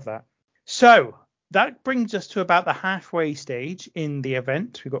 love that. So that brings us to about the halfway stage in the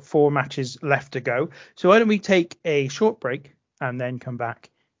event. We've got 4 matches left to go. So why don't we take a short break and then come back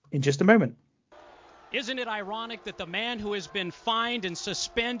in just a moment. Isn't it ironic that the man who has been fined and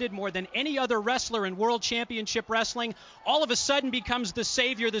suspended more than any other wrestler in World Championship Wrestling all of a sudden becomes the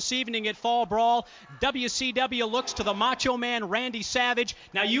savior this evening at Fall Brawl? WCW looks to the Macho Man Randy Savage.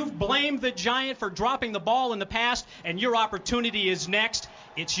 Now, you've blamed the Giant for dropping the ball in the past, and your opportunity is next.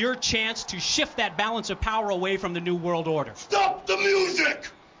 It's your chance to shift that balance of power away from the New World Order. Stop the music!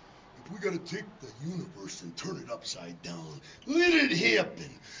 If we gotta take the universe and turn it upside down, let it happen.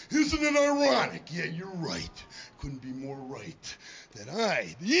 Isn't it ironic? Yeah, you're right. Couldn't be more right. That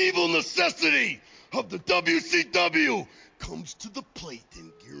I, the evil necessity of the WCW, comes to the plate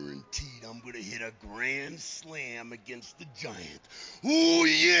and guaranteed I'm gonna hit a grand slam against the Giant. Oh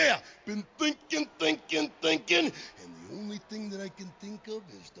yeah! Been thinking, and the only thing that I can think of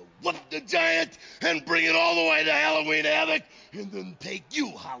is to whoop the Giant and bring it all the way to Halloween Havoc, and then take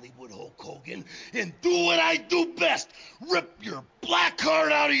you, Hollywood Hulk Hogan, and do what I do best, rip your black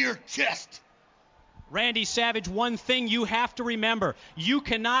heart out of your chest. Randy Savage, one thing you have to remember, you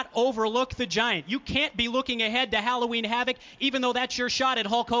cannot overlook the Giant. You can't be looking ahead to Halloween Havoc, even though that's your shot at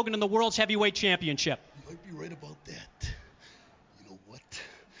Hulk Hogan and the World's Heavyweight Championship. You might be right about that. You know what?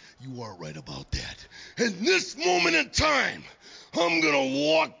 You are right about that. And this moment in time, I'm going to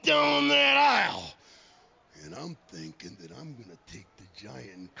walk down that aisle, and I'm thinking that I'm going to take the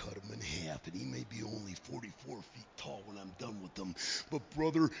Giant and cut him in half, and he may be only 44 feet tall when I'm done with him. But,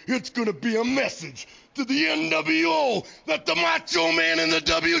 brother, it's going to be a message to the NWO that the Macho Man and the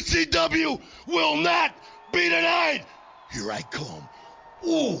WCW will not be denied. Here I come.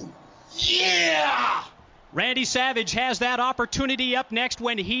 Ooh, yeah! Randy Savage has that opportunity up next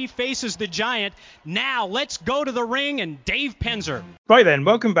when he faces the Giant. Now, let's go to the ring and Dave Penzer. Right then,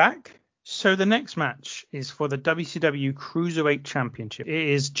 welcome back. So the next match is for the WCW Cruiserweight Championship. It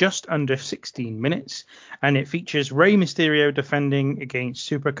is just under 16 minutes, and it features Rey Mysterio defending against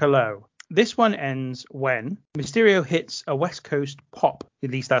Super Calo. This one ends when Mysterio hits a West Coast pop, at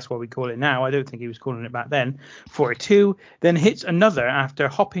least that's what we call it now. I don't think he was calling it back then, for a 2, then hits another after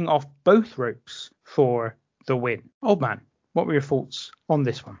hopping off both ropes for the win. Old man, what were your thoughts on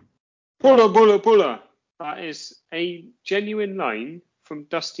this one? Pulla. That is a genuine line from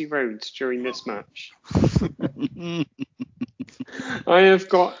Dusty Rhodes during this match. I have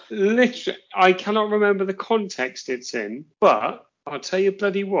got I cannot remember the context it's in, but I'll tell you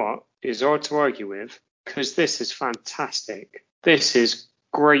bloody what is hard to argue with, because this is fantastic. This is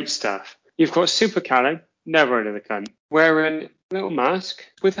great stuff. You've got Super Calo, never heard of the cunt, wearing a little mask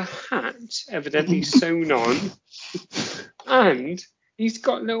with a hat evidently sewn on, and he's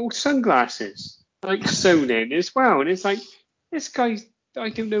got little sunglasses like sewn in as well. And it's like, this guy's, I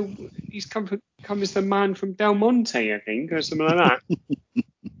don't know, he's come as the man from Del Monte, I think, or something like that.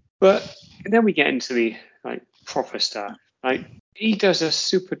 But then we get into the proper stuff. He does a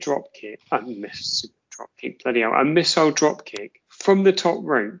super drop kick, a missile drop kick from the top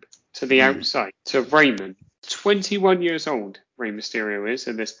rope to the outside to Raymond. 21 years old, Rey Mysterio is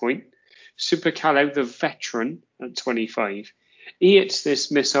at this point. Super Calo, the veteran, at 25. He hits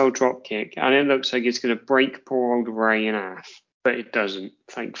this missile drop kick, and it looks like it's going to break poor old Rey in half. But it doesn't,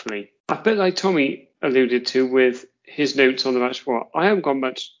 thankfully. A bit like Tommy alluded to with his notes on the match before, I haven't gone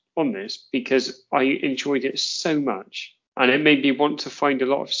much on this because I enjoyed it so much. And it made me want to find a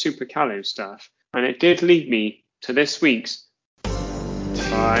lot of Super Calo stuff. And it did lead me to this week's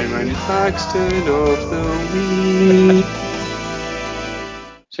Simon Paxton of the Week.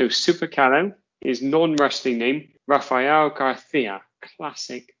 So Super Calo, his non-wrestling name, Rafael Garcia.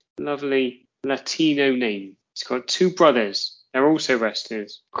 Classic, lovely Latino name. He's got 2 brothers. They're also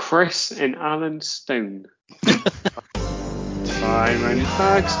wrestlers, Chris and Alan Stone. Simon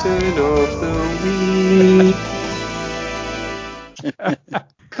Paxton of the Week.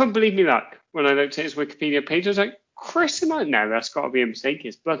 Couldn't believe me luck when I looked at his Wikipedia page. I was like, Chris, am I? No, that's got to be a mistake.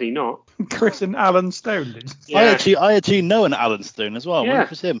 It's bloody not. Chris and Alan Stone. Did you say? Yeah. I actually know an Alan Stone as well. I wonder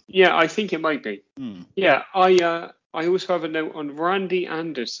if it's him. Yeah, I think it might be. Yeah, I also have a note on Randy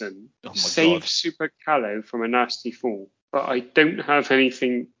Anderson saved Super Calo from a nasty fall, but I don't have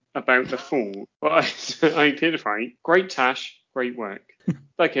anything about the fall. But I did right. Great Tash, great work.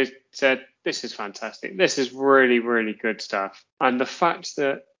 Like I said, this is fantastic. This is really, really good stuff. And the fact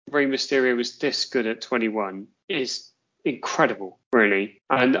that Rey Mysterio was this good at 21 is incredible, really.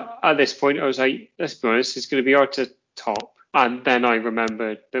 And at this point, I was like, let's be honest, it's going to be hard to top. And then I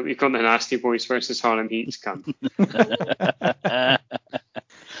remembered that we've got the Nasty Boys versus Harlem Heats come.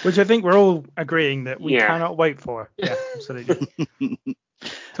 Which I think we're all agreeing that we cannot wait for. Yeah, absolutely.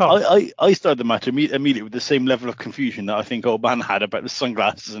 I started the match immediately with the same level of confusion that I think old man had about the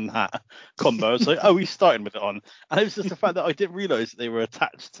sunglasses and hat combo. I was like, oh, he's starting with it on. And it was just the fact that I didn't realise that they were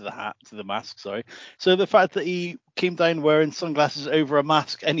attached to the hat, to the mask, sorry. So the fact that he came down wearing sunglasses over a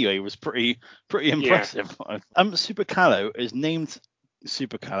mask anyway was pretty impressive. Super Calo is named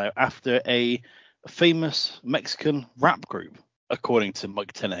Super Calo after a famous Mexican rap group, according to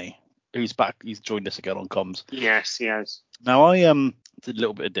Mike Tenay, who's back. He's joined us again on comms. Yes, he has. Now, I did a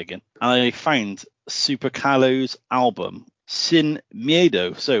little bit of digging, and I found Super Calo's album, Sin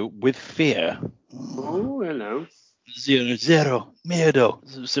Miedo, so with fear. Oh, hello. 0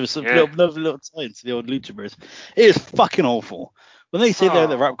 Miedo. So some little time to the old Lucha Bros. It is fucking awful. When they say they're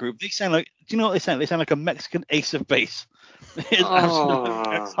the rap group, they sound like, do you know what they sound? They sound like a Mexican Ace of Base.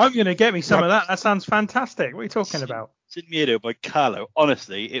 I'm going to get me some of that. That sounds fantastic. What are you talking about? Sin Miedo by Calo.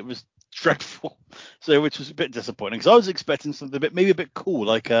 Honestly, it was dreadful. So, which was a bit disappointing because I was expecting something maybe a bit cool,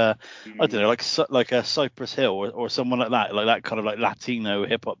 like I don't know, like a Cypress Hill or someone like that kind of like Latino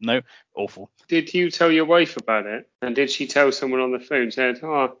hip hop. No, awful. Did you tell your wife about it? And did she tell someone on the phone? Said,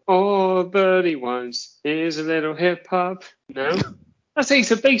 all Birdie wants is a little hip hop. No, that's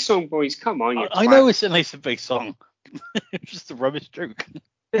Ace of Base song, boys. Come on, I know it's an Ace of Base song. It's just a rubbish joke.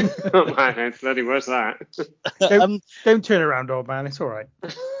 Oh man, it bloody was that. Don't turn around, old man. It's all right.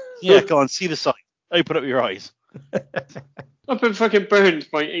 Yeah, go on, see the sign. Open up your eyes. I've been fucking burned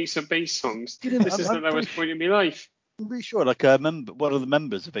by Ace of Base songs. This is the lowest point in my life. I'm pretty sure, like one of the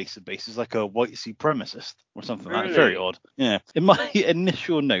members of Ace of Base is like a white supremacist or something like that. Very odd. Yeah. In my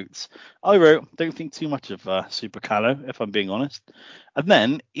initial notes, I wrote, don't think too much of Super Calo, if I'm being honest. And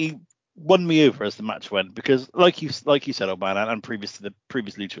then he won me over as the match went because, like you said, old man, and previous to the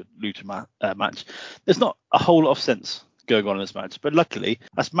previous Lucha match, there's not a whole lot of sense going on in this match, but luckily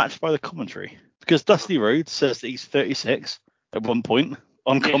that's matched by the commentary because Dusty Rhodes says that he's 36 at one point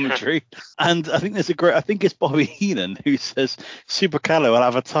on commentary, and I think I think it's Bobby Heenan who says Super Calo will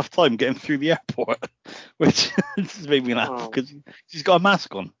have a tough time getting through the airport, which just made me laugh because she's got a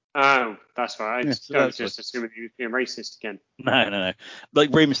mask on. Oh, that's right. I was just assuming he was being racist again. No.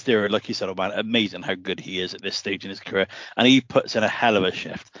 Like Rey Mysterio, like you said, oh man, amazing how good he is at this stage in his career, and he puts in a hell of a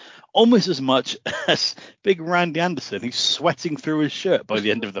shift. Almost as much as big Randy Anderson, who's sweating through his shirt by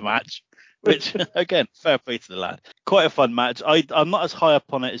the end of the match. Which, again, fair play to the lad. Quite a fun match. I'm not as high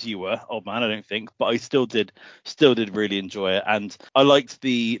up on it as you were, old man, I don't think, but I still did really enjoy it. And I liked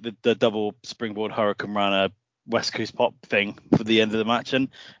the double springboard Hurricane Rana West Coast pop thing for the end of the match. And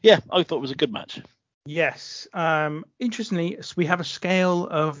yeah, I thought it was a good match. Yes. Interestingly, we have a scale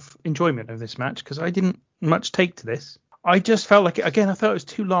of enjoyment of this match because I didn't much take to this. I just felt like, again, I thought it was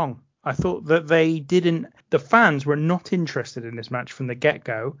too long. I thought that the fans were not interested in this match from the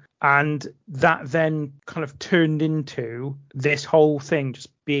get-go. And that then kind of turned into this whole thing just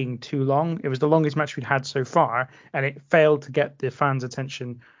being too long. It was the longest match we'd had so far, and it failed to get the fans'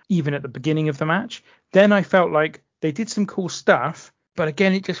 attention even at the beginning of the match. Then I felt like they did some cool stuff, but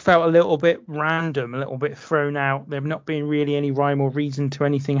again, it just felt a little bit random, a little bit thrown out. There not being really any rhyme or reason to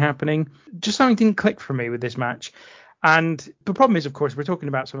anything happening. Just something didn't click for me with this match. And the problem is, of course, we're talking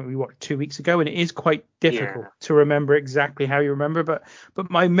about something we watched 2 weeks ago, and it is quite difficult to remember exactly how you remember. But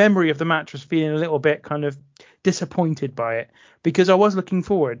my memory of the match was feeling a little bit kind of disappointed by it because I was looking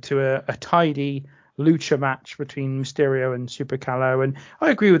forward to a tidy lucha match between Mysterio and Super Calo. And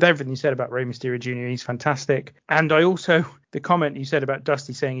I agree with everything you said about Rey Mysterio Jr. He's fantastic. And I also, the comment you said about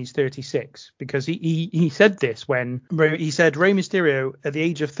Dusty saying he's 36, because he said this when he said Rey Mysterio at the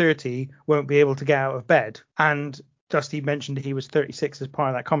age of 30 won't be able to get out of bed. And Dusty mentioned he was 36 as part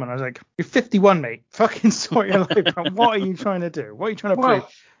of that comment. I was like, you're 51, mate. Fucking sort your life out. What are you trying to do? What are you trying to prove?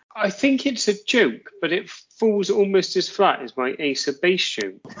 I think it's a joke, but it falls almost as flat as my Ace of Base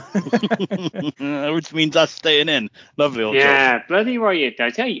joke. Which means us staying in. Lovely old joke. Yeah, bloody right it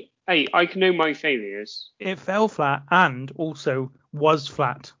does. Hey, Hey, I can know my failures. It fell flat and also was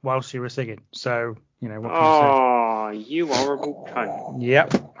flat whilst you were singing. So, what can Oh, you horrible cunt. I say?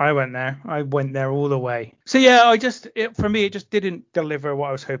 Yep, I went there. I went there all the way. So yeah, for me, it just didn't deliver what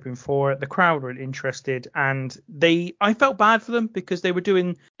I was hoping for. The crowd weren't interested, and I felt bad for them because they were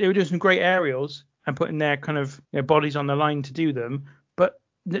doing some great aerials and putting their kind of bodies on the line to do them, but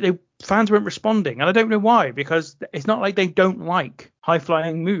fans weren't responding, and I don't know why, because it's not like they don't like high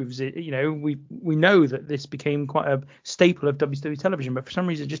flying moves. We know that this became quite a staple of WWE television, but for some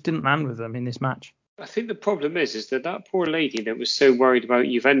reason it just didn't land with them in this match. I think the problem is that poor lady that was so worried about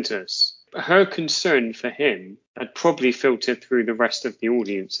Juventus, her concern for him had probably filtered through the rest of the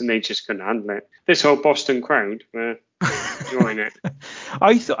audience, and they just couldn't handle it. This whole Boston crowd were enjoying it.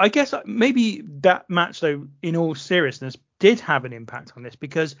 I guess maybe that match, though, in all seriousness, did have an impact on this,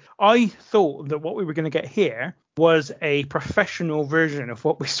 because I thought that what we were going to get here was a professional version of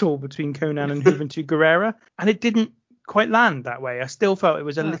what we saw between Conan and Juventud Guerrera, and it didn't quite land that way. I still felt it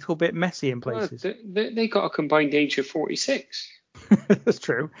was a little bit messy in places. They got a combined age of 46. That's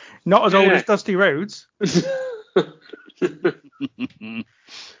true. Not as old as Dusty Rhodes. Not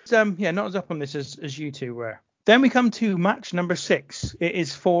as up on this as you two were. Then we come to match number 6. It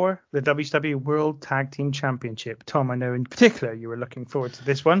is for the WCW World Tag Team Championship. Tom, I know in particular you were looking forward to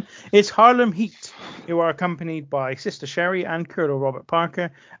this one. It's Harlem Heat, who are accompanied by Sister Sherry and Colonel Robert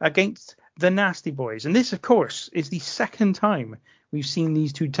Parker, against the Nasty Boys. And this, of course, is the second time we've seen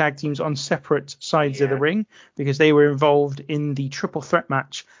these two tag teams on separate sides of the ring, because they were involved in the triple threat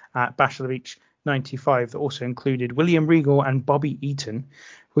match at Bash of the Beach 95 that also included William Regal and Bobby Eaton.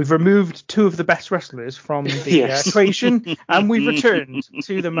 We've removed 2 of the best wrestlers from the equation, and we've returned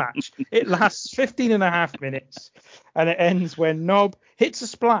to the match. It lasts 15 and a half minutes, and it ends when Knob hits a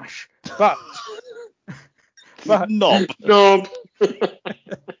splash. But Knob.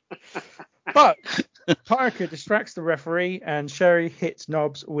 But Parker distracts the referee, and Sherry hits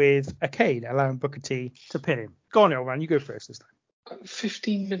Knobbs with a cane, allowing Booker T to pin him. Go on, Elman, you go first this time.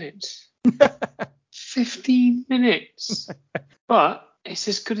 15 minutes. 15 minutes. But it's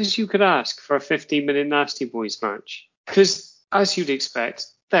as good as you could ask for a 15-minute Nasty Boys match. Because, as you'd expect,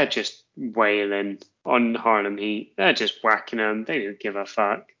 they're just wailing on Harlem Heat. They're just whacking them. They don't give a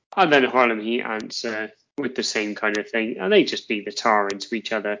fuck. And then Harlem Heat answer with the same kind of thing. And they just beat the tar into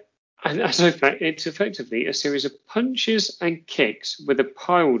each other. And as I said, it's effectively a series of punches and kicks with a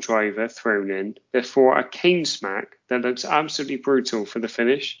pile driver thrown in before a cane smack that looks absolutely brutal for the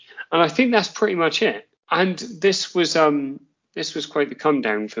finish. And I think that's pretty much it. And this was quite the come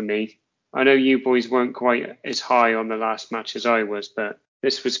down for me. I know you boys weren't quite as high on the last match as I was, but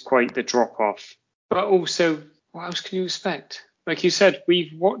this was quite the drop off. But also, what else can you expect? Like you said,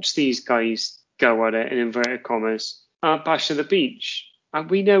 we've watched these guys go at it in inverted commas at Bash of the Beach. And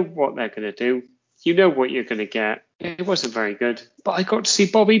we know what they're going to do. You know what you're going to get. It wasn't very good. But I got to see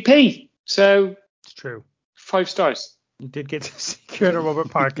Bobby P. So it's true. 5 stars. You did get to see Colonel Robert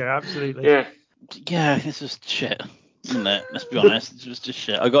Parker, absolutely. Yeah, this was shit. Isn't it? Let's be honest. It was just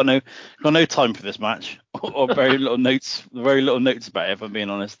shit. I got no time for this match, or very little notes about it, if I'm being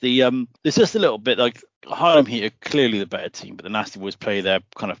honest. It's just a little bit like Harlem Heat are clearly the better team, but the Nasty Boys play their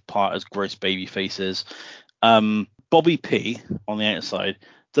kind of part as gross baby faces. Bobby P on the outside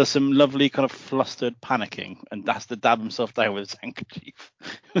does some lovely kind of flustered panicking and has to dab himself down with his handkerchief,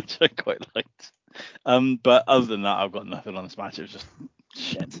 which I quite liked. But other than that, I've got nothing on this match. It was just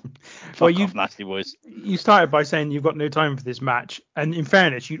shit. Fuck off, Nasty Boys. You started by saying you've got no time for this match, and in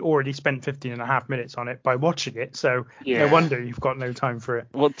fairness, you'd already spent 15 and a half minutes on it by watching it, so no wonder you've got no time for it.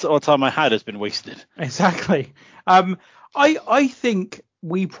 What time I had has been wasted. Exactly. I think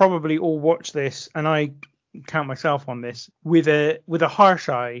we probably all watched this, and I count myself on this, with a harsh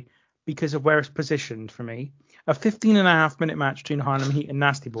eye because of where it's positioned for me. A 15 and a half minute match between Harlem Heat and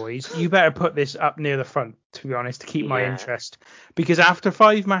Nasty Boys. You better put this up near the front, to be honest, to keep my interest. Because after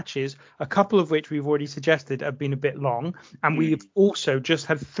 5 matches, a couple of which we've already suggested have been a bit long, and we've also just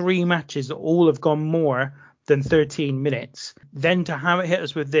had 3 matches that all have gone more than 13 minutes. Then to have it hit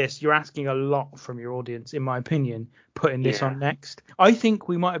us with this, you're asking a lot from your audience, in my opinion, putting this on next. I think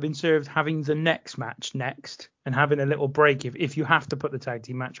we might have been served having the next match next and having a little break if you have to put the tag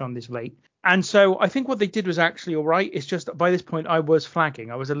team match on this late. And so I think what they did was actually all right. It's just that by this point I was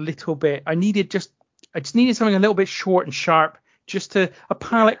flagging. I was a little bit, I just needed something a little bit short and sharp, just a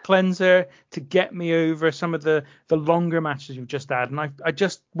palate cleanser to get me over some of the longer matches you've just had. And I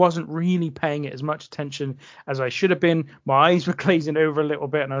just wasn't really paying it as much attention as I should have been. My eyes were glazing over a little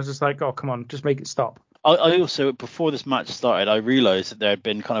bit, and I was just like, oh, come on, just make it stop. I also, before this match started, I realised that there had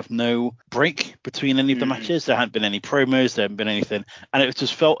been kind of no break between any of the matches. There hadn't been any promos, there hadn't been anything, and it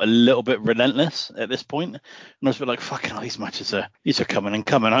just felt a little bit relentless at this point. And I was a bit like, fucking hell, these matches are coming and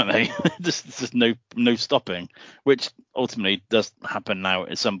coming, aren't they? just no stopping, which ultimately does happen now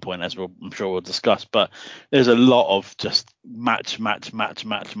at some point, as I'm sure we'll discuss. But there's a lot of just match, and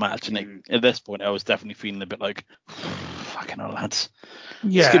at this point, I was definitely feeling a bit like, fucking hell, lads.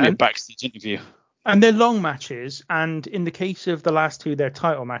 Yeah, just give me a backstage interview. And they're long matches, and in the case of the last two, they're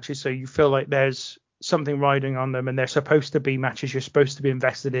title matches, so you feel like there's something riding on them, and they're supposed to be matches you're supposed to be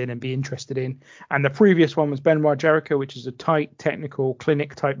invested in and be interested in. And the previous one was Benoit Jericho, which is a tight, technical,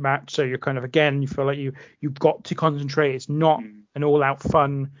 clinic type match, so you're kind of, again, you feel like you've got to concentrate. It's not an all-out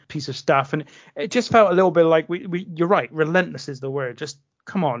fun piece of stuff, and it just felt a little bit like, you're right, relentless is the word. Just,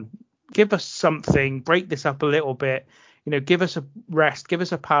 come on, give us something, break this up a little bit, give us a rest, give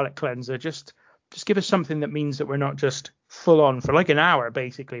us a palate cleanser, just give us something that means that we're not just full on for like an hour,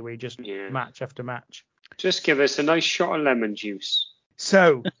 basically, where you just match after match. Just give us a nice shot of lemon juice.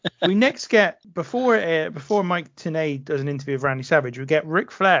 So we next get, before Mike Tenay does an interview with Randy Savage, we get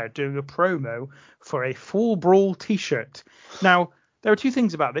Ric Flair doing a promo for a Fall Brawl t-shirt. Now, there are two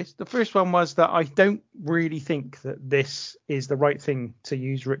things about this. The first one was that I don't really think that this is the right thing to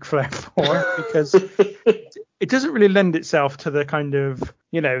use Ric Flair for, because it doesn't really lend itself to the kind of,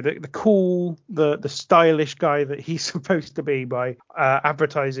 the cool, the stylish guy that he's supposed to be by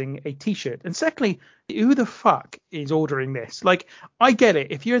advertising a t-shirt. And secondly, who the fuck is ordering this? Like, I get it.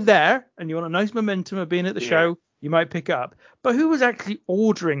 If you're there and you want a nice momentum of being at the show, you might pick it up. But who was actually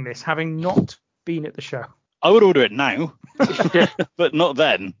ordering this, having not been at the show? I would order it now, but not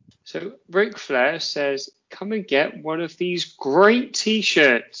then. So Ric Flair says, come and get one of these great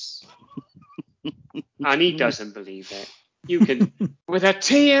t-shirts. And he doesn't believe it. You can, with a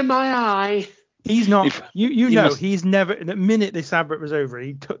T in my eye. He's not, he's never, the minute this advert was over,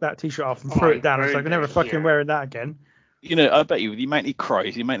 he took that t-shirt off and threw it down. I was like, I'm never fucking wearing that again. I bet you, the amount he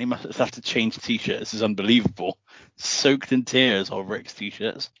cries, the amount he must have to change t-shirts is unbelievable. Soaked in tears of Rick's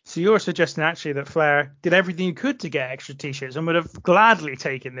t-shirts. So you're suggesting actually that Flair did everything he could to get extra t-shirts and would have gladly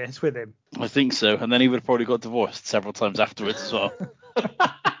taken this with him. I think so. And then he would have probably got divorced several times afterwards as well.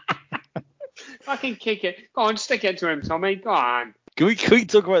 Fucking kick it. Go on, stick it to him, Tommy. Go on. Can we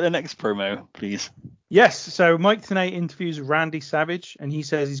talk about the next promo, please? Yes, so Mike Tenay interviews Randy Savage, and he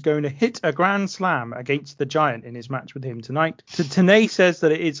says he's going to hit a grand slam against the Giant in his match with him tonight. So Tenay says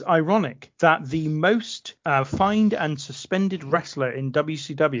that it is ironic that the most fined and suspended wrestler in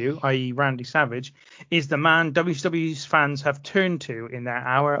WCW, i.e. Randy Savage, is the man WCW's fans have turned to in their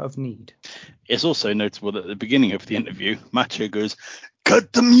hour of need. It's also notable that at the beginning of the interview, Macho goes,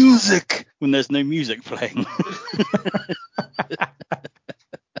 "Cut the music!" when there's no music playing.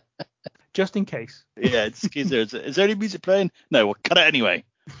 Just in case. Yeah, is there any music playing? No, we'll cut it anyway.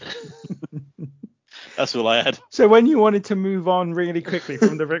 That's all I had. So when you wanted to move on really quickly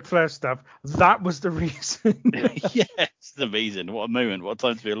from the Ric Flair stuff, that was the reason. Yeah, it's amazing. What a moment. What a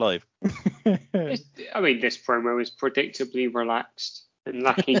time to be alive. This promo is predictably relaxed and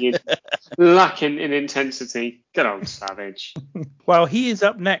lacking in intensity. Good old Savage. Well, he is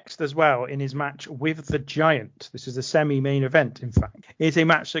up next as well in his match with the Giant. This is the semi-main event, in fact. It's a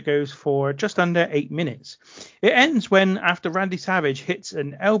match that goes for just under 8 minutes. It ends when, after Randy Savage hits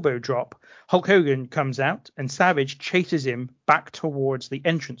an elbow drop, Hulk Hogan comes out and Savage chases him back towards the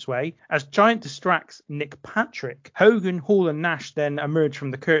entranceway. As Giant distracts Nick Patrick, Hogan, Hall and Nash then emerge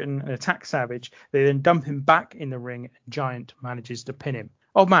from the curtain and attack Savage. They then dump him back in the ring and Giant manages to pin him.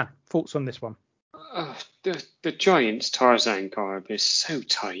 Oh man, thoughts on this one? The Giant's Tarzan garb is so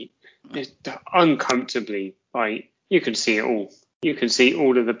tight. It's uncomfortably tight. You can see it all. You can see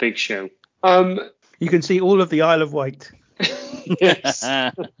all of the Big Show. You can see all of the Isle of Wight. Yes.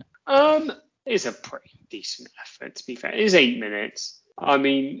 It's a pretty decent effort, to be fair. It's 8 minutes. I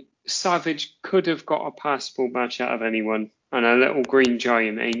mean, Savage could have got a passable match out of anyone, and a little green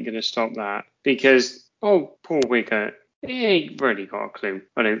giant ain't going to stop that. Because, poor Wiggett, he ain't really got a clue,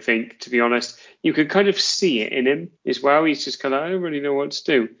 I don't think, to be honest. You could kind of see it in him as well. He's just kind of, I don't really know what to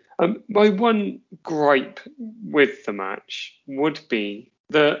do. My one gripe with the match would be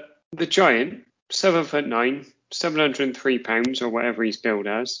that the Giant, 7'9", 703 pounds or whatever he's billed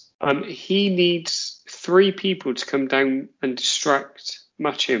as, he needs 3 people to come down and distract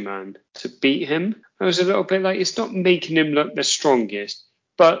Macho Man to beat him. I was a little bit like, it's not making him look the strongest.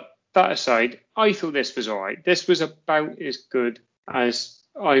 But that aside, I thought this was all right. This was about as good as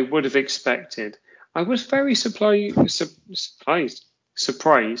I would have expected. I was very surprised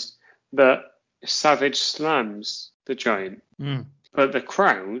that Savage slams the Giant. But the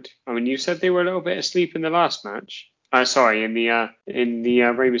crowd, I mean, you said they were a little bit asleep in the last match. In the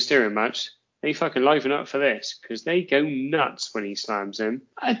Rey Mysterio match. They fucking liven up for this because they go nuts when he slams him.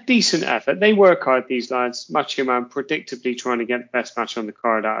 A decent effort. They work hard, these lads. Macho Man predictably trying to get the best match on the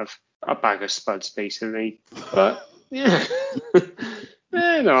card out of a bag of spuds, basically. But, yeah. It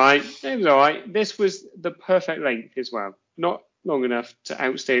was all right. This was the perfect length as well. Not long enough to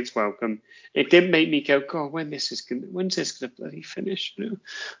outstay its welcome. It didn't make me go, God, when's this gonna bloody finish? I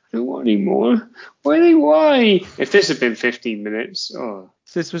don't want any more. Why? If this had been 15 minutes, So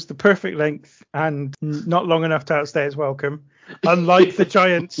this was the perfect length and not long enough to outstay its welcome, unlike the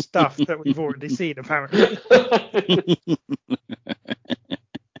giant stuff that we've already seen, apparently.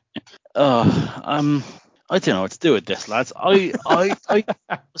 I don't know what to do with this, lads. I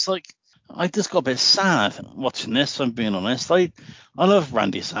was like, I just got a bit sad watching this, if I'm being honest. I love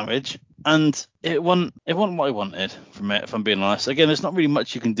Randy Savage, and it wasn't what I wanted from it, if I'm being honest. Again, there's not really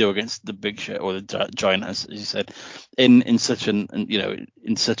much you can do against the Big Show or the Giant, as you said, in such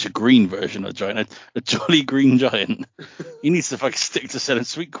a green version of Giant, a jolly green Giant. He needs to fucking stick to selling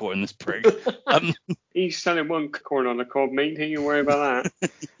sweet corn, this prick. He's selling one corn on the cob, mate. Don't you worry about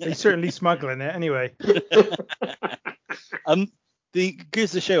that. He's certainly smuggling it anyway. The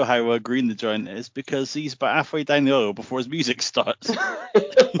goes to show how green the Giant is, because he's about halfway down the aisle before his music starts.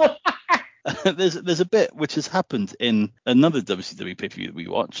 There's a bit which has happened in another WCW pay-per-view that we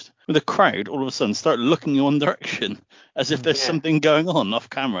watched, where the crowd all of a sudden start looking in one direction as if there's something going on off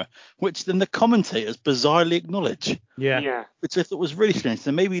camera, which then the commentators bizarrely acknowledge. Yeah. Which I thought was really strange.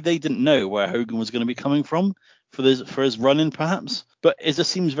 So maybe they didn't know where Hogan was going to be coming from for his run-in, perhaps. But it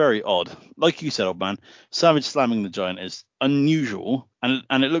just seems very odd. Like you said, old man, Savage slamming the Giant is unusual, and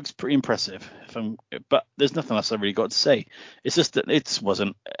it looks pretty impressive. But there's nothing else I really got to say. It's just that it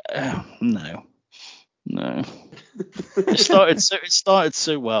wasn't. No. It started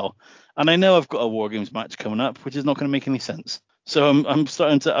so well, and I know I've got a War Games match coming up, which is not going to make any sense. So I'm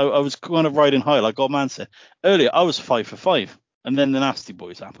starting to. I was kind of riding high, like old man said earlier. I was 5 for 5, and then the Nasty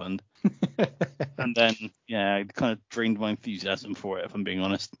Boys happened. And then, it kind of drained my enthusiasm for it, if I'm being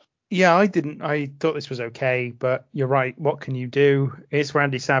honest. Yeah, I didn't. I thought this was okay, but you're right. What can you do? It's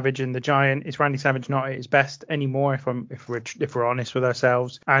Randy Savage and the Giant. It's Randy Savage not at his best anymore, if we're honest with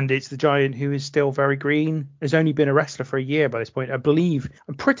ourselves. And it's the Giant who is still very green. Has only been a wrestler for a year by this point.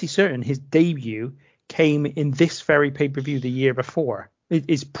 I'm pretty certain his debut came in this very pay-per-view the year before.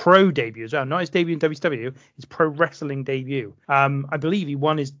 His pro debut as well, not his debut in WCW. His pro wrestling debut. I believe he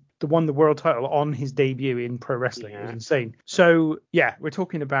won the world title on his debut in pro wrestling. It was insane. So we're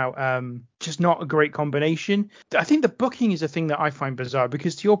talking about just not a great combination. I think the booking is a thing that I find bizarre,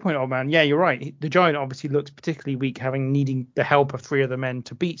 because to your point, old man, you're right. The Giant obviously looks particularly weak, needing the help of 3 other men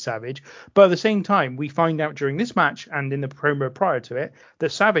to beat Savage. But at the same time, we find out during this match and in the promo prior to it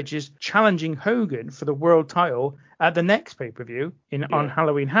that Savage is challenging Hogan for the world title at the next pay-per-view on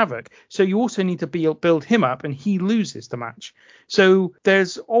Halloween Havoc. So you also need to build him up, and he loses the match. So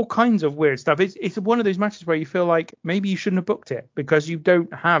there's all kinds of weird stuff. It's one of those matches where you feel like maybe you shouldn't have booked it, because you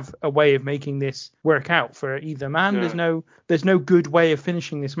don't have a way of making this work out for either man. No. There's no good way of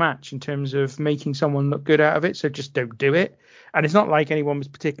finishing this match in terms of making someone look good out of it. So just don't do it. And it's not like anyone was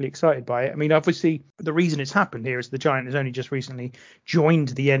particularly excited by it. I mean, obviously, the reason it's happened here is the Giant has only just recently joined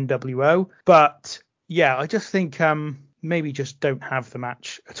the NWO. But I just think maybe just don't have the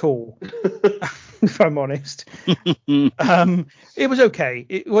match at all, if I'm honest. It was okay.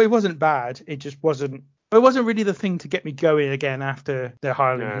 It wasn't bad. It just wasn't. But it wasn't really the thing to get me going again after the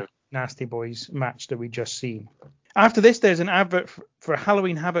Harlem Nasty Boys match that we just seen. After this, there's an advert for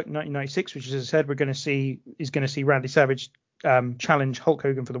Halloween Havoc 1996, which, as I said, is going to see Randy Savage challenge Hulk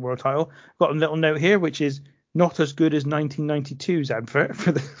Hogan for the world title. Got a little note here, which is not as good as 1992's advert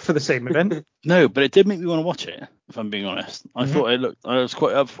for the same event. No, but it did make me want to watch it, if I'm being honest. I thought I was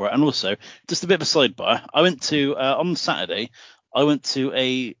quite up for it. And also, just a bit of a sidebar, I went to, on Saturday,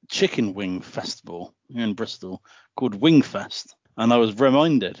 a chicken wing festival here in Bristol called Wingfest. And I was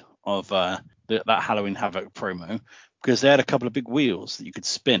reminded of that Halloween Havoc promo, because they had a couple of big wheels that you could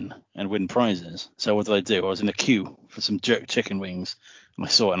spin and win prizes. So what did I do? I was in a queue for some jerk chicken wings, and I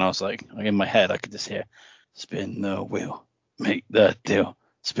saw it, and I was like, in my head, I could just hear, spin the wheel, make the deal.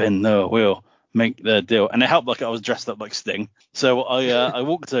 Spin the wheel, make the deal. And it helped like I was dressed up like Sting. So I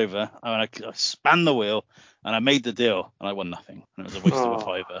walked over, and I span the wheel, and I made the deal, and I won nothing. And it was a waste of a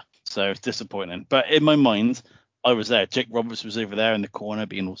fiver. So it's disappointing. But in my mind, I was there. Jake Roberts was over there in the corner,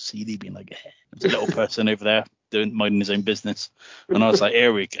 being all seedy, being like, there's a little person over there minding his own business. And I was like,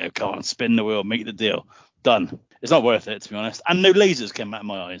 here we go. Come on, spin the wheel, make the deal. Done. It's not worth it, to be honest. And no lasers came out of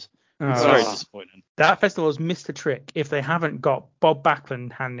my eyes. It's very disappointing. That festival's missed a trick if they haven't got Bob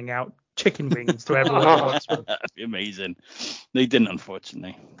Backlund handing out chicken wings to everyone who wants one. That'd be amazing. They didn't,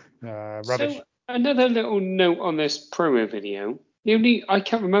 unfortunately. Rubbish. So another little note on this promo video. I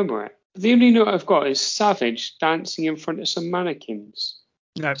can't remember it. The only note I've got is Savage dancing in front of some mannequins.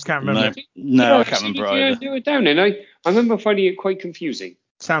 No, can't remember. No, I can't remember either. Do it down, and I remember finding it quite confusing.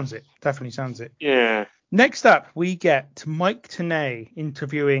 Definitely sounds it. Yeah. Next up, we get Mike Tenay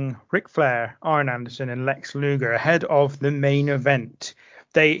interviewing Ric Flair, Arn Anderson, and Lex Luger ahead of the main event.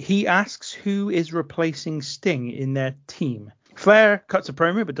 He asks who is replacing Sting in their team. Flair cuts a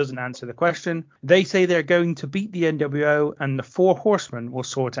promo but doesn't answer the question. They say they're going to beat the NWO and the Four Horsemen will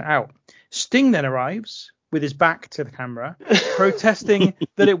sort it out. Sting then arrives with his back to the camera, protesting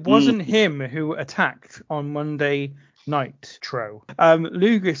that it wasn't him who attacked on Monday Nitro.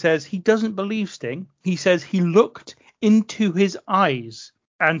 Luger says he doesn't believe Sting. He says he looked into his eyes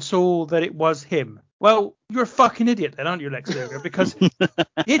and saw that it was him. Well, you're a fucking idiot then, aren't you, Lex Luger? Because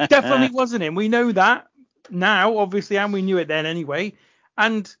it definitely wasn't him. We know that now, obviously, and we knew it then anyway.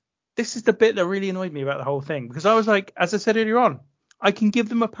 And this is the bit that really annoyed me about the whole thing. Because I was like, as I said earlier on, I can give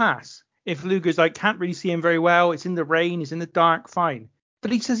them a pass. If Luger's like, can't really see him very well, it's in the rain, it's in the dark, fine.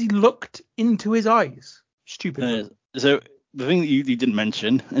 But he says he looked into his eyes. Stupid. So the thing that you didn't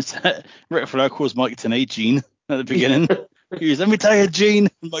mention is that Ric Flair calls Mike Tenay Gene at the beginning. He goes, let me tell you, Gene.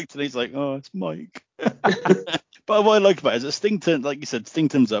 And Mike Tenay's like, oh, it's Mike. But what I like about it is that Sting turns, like you said, Sting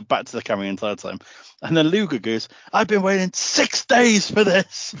turns up back to the camera the entire time. And then Luger goes, I've been waiting 6 days for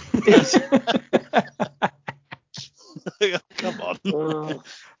this. Come on.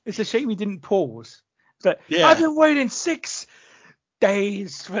 It's a shame we didn't pause. But Yeah. I've been waiting 6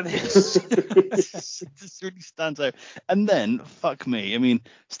 days for this. It just really stands out. And then, fuck me, I mean,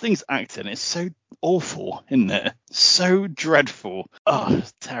 Sting's acting is so awful, isn't it? So dreadful. Oh,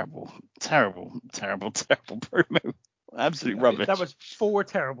 it's terrible promo. Absolute rubbish. That was 4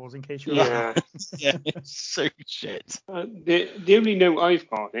 terribles in case you're Yeah. Yeah, it's so shit. The only note I've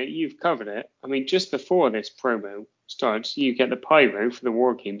got on it, you've covered it. I mean, just before this promo starts, you get the pyro for the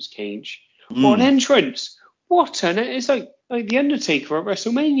War Games cage. What an entrance! It's like the Undertaker at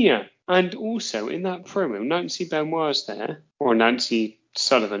WrestleMania. And also in that promo, Nancy Benoit's there, or Nancy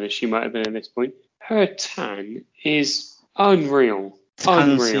Sullivan as she might have been at this point. Her tan is unreal.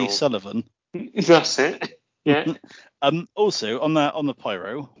 Nancy Sullivan. That's it. Yeah. Also on the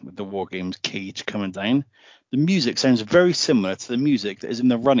pyro with the War Games cage coming down, the music sounds very similar to the music that is in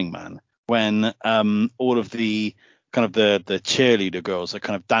the Running Man when all of the kind of the cheerleader girls are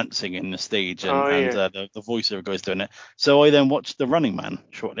kind of dancing in the stage and the voiceover guy's doing it. So I then watched the Running Man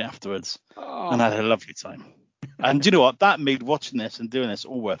shortly afterwards and had a lovely time. And do you know what? That made watching this and doing this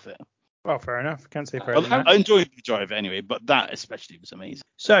all worth it. Well, fair enough. Can't say fair enough. I enjoyed the drive anyway, but that especially was amazing.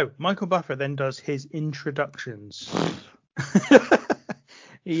 So Michael Buffer then does his introductions.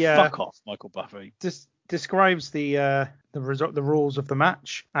 Fuck off, Michael Buffer. Describes the rules of the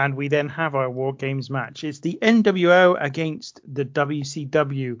match, and we then have our War Games match. It's the NWO against the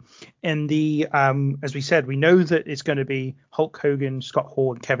WCW, and the as we said, we know that it's going to be Hulk Hogan, Scott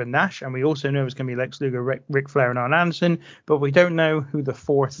Hall, and Kevin Nash, and we also know it's going to be Lex Luger, Ric Flair, and Arn Anderson, but we don't know who the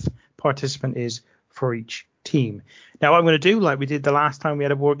fourth participant is for each team. Now, what I'm going to do, like we did the last time we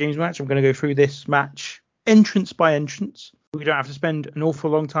had a War Games match, I'm going to go through this match entrance by entrance. We don't have to spend an awful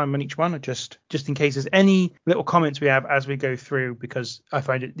long time on each one, just in case there's any little comments we have as we go through, because I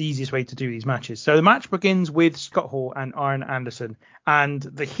find it the easiest way to do these matches. So the match begins with Scott Hall and Arn Anderson, and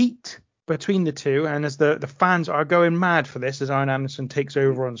the heat between the two, and as the fans are going mad for this, as Arn Anderson takes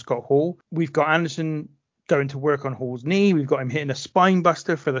over on Scott Hall. We've got Anderson going to work on Hall's knee. We've got him hitting a spine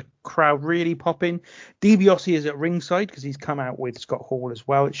buster for the crowd really popping. DiBiase is at ringside because he's come out with Scott Hall as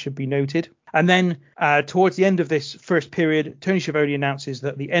well, it should be noted. And then towards the end of this first period, Tony Schiavone announces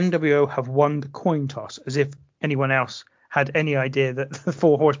that the NWO have won the coin toss, as if anyone else had any idea that the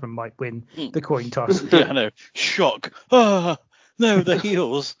Four Horsemen might win the coin toss. Yeah, I know. Shock. No, the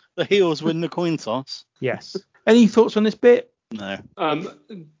heels win the coin toss. Yes. Any thoughts on this bit? No.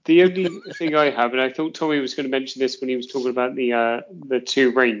 The only thing I have, and I thought Tommy was going to mention this when he was talking about the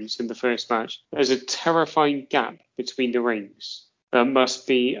two rings in the first match. There's a terrifying gap between the rings that must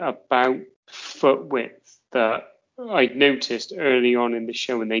be about foot width that I noticed early on in the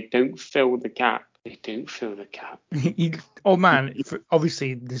show, and they don't fill the gap. They don't fill the gap. Oh man,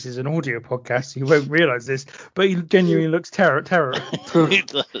 obviously this is an audio podcast, so you won't realise this, but he genuinely looks terrified. He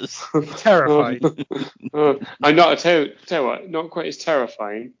does. Terrified. I'm not tell what, not quite as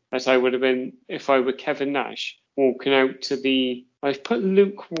terrifying as I would have been if I were Kevin Nash walking out to the, I've put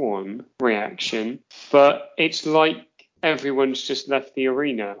lukewarm reaction, but it's like everyone's just left the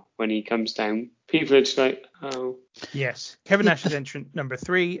arena when he comes down. People are just like, oh. Yes. Kevin Nash is entrant number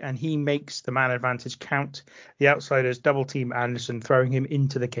 3, and he makes the man advantage count. The Outsiders double team Anderson, throwing him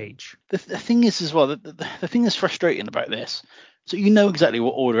into the cage. The thing is as well, the thing that's frustrating about this, so you know exactly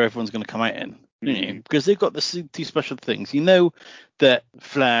what order everyone's going to come out in, don't you? Because they've got the two special things. You know that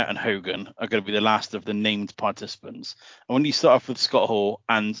Flair and Hogan are going to be the last of the named participants. And when you start off with Scott Hall,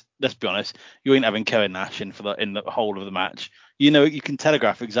 and let's be honest, you ain't having Kevin Nash in the whole of the match. You know, you can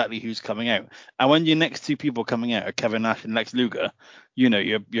telegraph exactly who's coming out. And when your next two people coming out are Kevin Nash and Lex Luger, you know,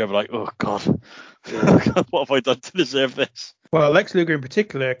 you're like, oh, God, what have I done to deserve this? Well, Lex Luger in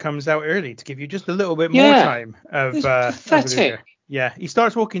particular comes out early to give you just a little bit more time of Luger. Yeah, he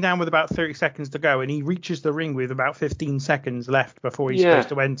starts walking down with about 30 seconds to go, and he reaches the ring with about 15 seconds left before he's supposed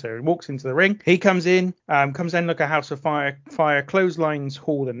to enter. He walks into the ring. He comes in like a house of fire, clotheslines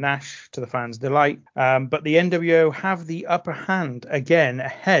Hall and Nash to the fans' delight. But the NWO have the upper hand again,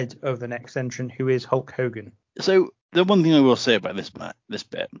 ahead of the next entrant, who is Hulk Hogan. So the one thing I will say about this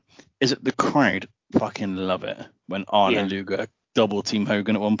bit is that the crowd fucking love it when Arn and Luger double team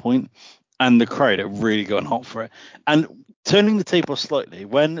Hogan at one point, and the crowd are really going hot for it. And turning the table slightly,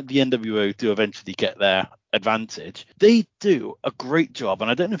 when the NWO do eventually get their advantage, they do a great job.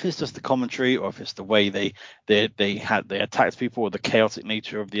 And I don't know if it's just the commentary or if it's the way they attacked people, or the chaotic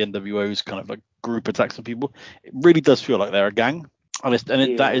nature of the NWO's kind of like group attacks on people. It really does feel like they're a gang.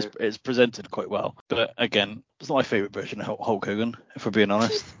 It's presented quite well. But again, it's not my favourite version of Hulk Hogan, if we're being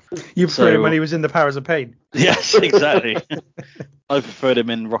honest. You preferred him when he was in the Powers of Pain. Yes, exactly. I preferred him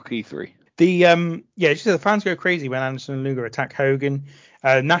in Rocky 3. The fans go crazy when Anderson and Luger attack Hogan.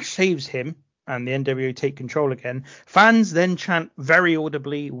 Nash saves him, and the NWO take control again. Fans then chant very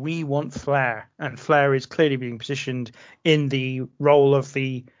audibly, "We want Flair," and Flair is clearly being positioned in the role of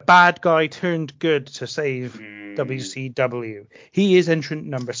the bad guy turned good to save WCW. He is entrant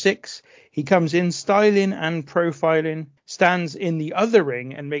number 6. He comes in styling and profiling, stands in the other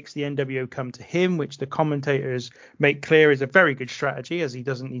ring and makes the NWO come to him, which the commentators make clear is a very good strategy, as he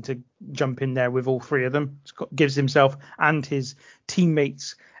doesn't need to jump in there with all 3 of them. Gives himself and his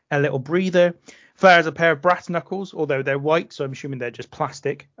teammates a little breather. Flair has a pair of brass knuckles, although they're white, so I'm assuming they're just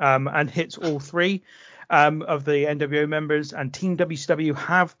plastic, and hits all 3 of the NWO members, and Team WCW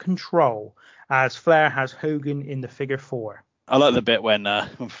have control as Flair has Hogan in the figure 4. I like the bit when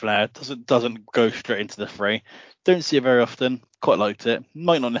Flair doesn't go straight into the fray. Don't see it very often. Quite liked it.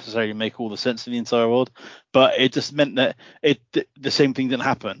 Might not necessarily make all the sense in the entire world, but it just meant that the same thing didn't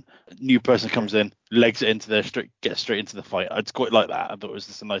happen. A new person comes in, legs it into gets straight into the fight. I'd quite like that. I thought it was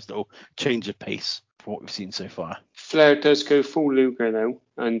just a nice little change of pace for what we've seen so far. Flair does go full Luger though,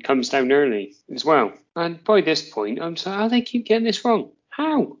 and comes down early as well. And by this point, I'm saying, how they keep getting this wrong?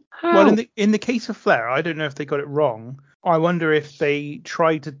 How? Well, in the case of Flair, I don't know if they got it wrong. I wonder if they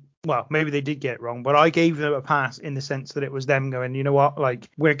tried to. Well, maybe they did get it wrong, but I gave them a pass in the sense that it was them going, you know what, like,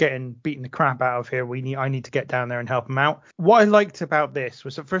 we're getting beaten the crap out of here. I need to get down there and help them out. What I liked about this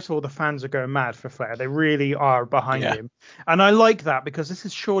was that, first of all, the fans are going mad for Flair. They really are behind him. And I like that, because this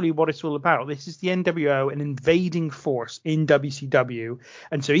is surely what it's all about. This is the NWO, an invading force in WCW.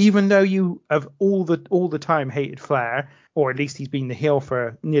 And so even though you have all the time hated Flair, or at least he's been the heel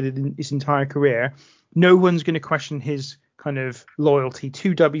for nearly his entire career, no one's going to question his kind of loyalty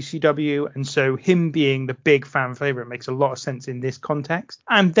to WCW, and so him being the big fan favorite makes a lot of sense in this context.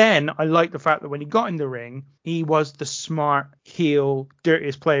 And then I like the fact that when he got in the ring, he was the smart heel,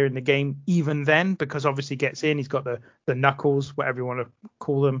 dirtiest player in the game even then, because obviously he gets in, he's got the knuckles, whatever you want to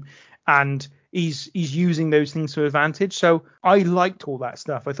call them, and he's using those things to advantage. So I liked all that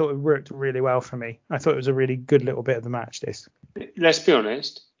stuff. I thought it worked really well for me. I thought it was a really good little bit of the match, this. Let's be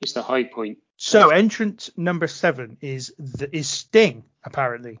honest, it's the high point. So entrant number 7 is Sting,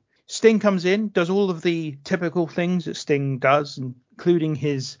 apparently. Sting comes in, does all of the typical things that Sting does, including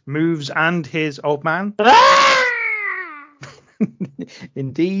his moves and his old man.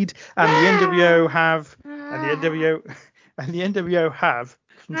 Indeed. And the NWO have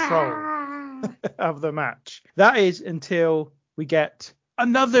control of the match. That is until we get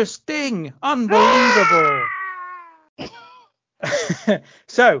another Sting. Unbelievable.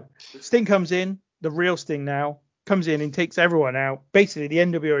 So Sting comes in, the real Sting now, comes in and takes everyone out. Basically, the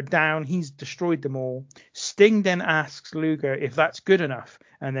NWO are down. He's destroyed them all. Sting then asks Luger if that's good enough,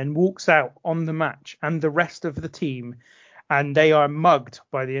 and then walks out on the match and the rest of the team, and they are mugged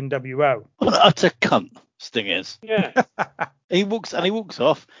by the NWO. What an utter cunt Sting is. Yeah. He walks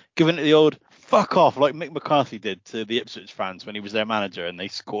off, giving it the old fuck off, like Mick McCarthy did to the Ipswich fans when he was their manager and they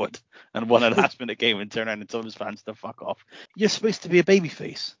scored and won a last-minute game and turned around and told his fans to fuck off. You're supposed to be a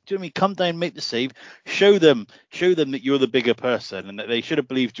babyface. Do you know what I mean? Come down, make the save, show them that you're the bigger person and that they should have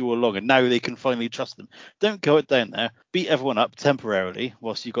believed you all along, and now they can finally trust them. Don't go it down there, beat everyone up temporarily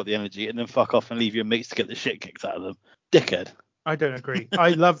whilst you've got the energy, and then fuck off and leave your mates to get the shit kicked out of them. Dickhead. I don't agree. I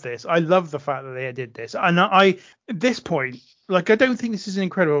love this. I love the fact that they did this. And I at this point, like, I don't think this is an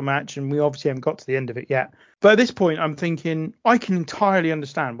incredible match, and we obviously haven't got to the end of it yet. But at this point, I'm thinking I can entirely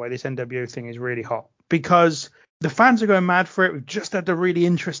understand why this NWO thing is really hot, because the fans are going mad for it. We've just had the really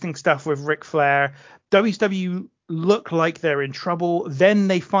interesting stuff with Ric Flair. WCW look like they're in trouble. Then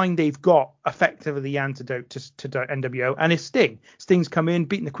they find they've got effectively the antidote to NWO, and it's Sting. Sting's come in,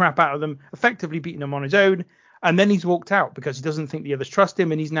 beating the crap out of them, effectively beating them on his own. And then he's walked out because he doesn't think the others trust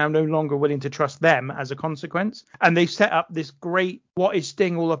him, and he's now no longer willing to trust them as a consequence. And they've set up this great what is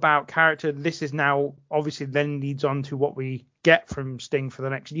Sting all about character. This is now obviously then leads on to what we get from Sting for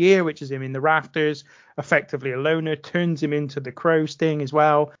the next year, which is him in the rafters, effectively a loner, turns him into the Crow Sting as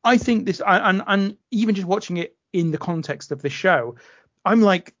well. I think this, and even just watching it in the context of the show, I'm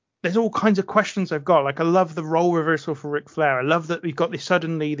like, there's all kinds of questions I've got. Like, I love the role reversal for Ric Flair. I love that we've got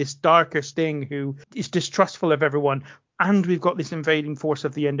this darker Sting who is distrustful of everyone. And we've got this invading force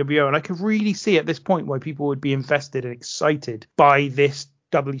of the NWO. And I could really see at this point why people would be invested and excited by this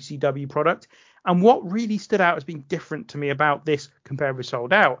WCW product. And what really stood out as being different to me about this compared with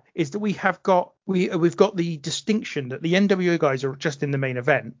Sold Out is that we've got the distinction that the NWO guys are just in the main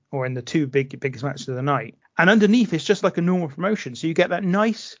event or in the two biggest matches of the night. And underneath it's just like a normal promotion. So you get that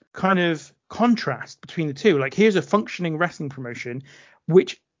nice kind of contrast between the two. Like, here's a functioning wrestling promotion,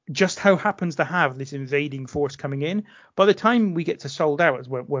 which just how happens to have this invading force coming in. By the time we get to Sold Out, as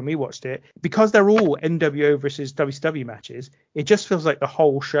when we watched it, because they're all NWO versus WCW matches, it just feels like the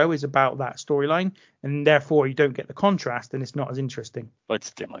whole show is about that storyline, and therefore you don't get the contrast, and it's not as interesting. I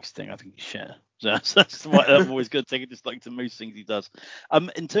just didn't like Sting. I think he's shit. So that's why I'm always going to take a dislike to most things he does.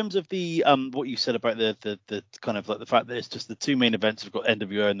 In terms of the what you said about the kind of like the fact that it's just the two main events have got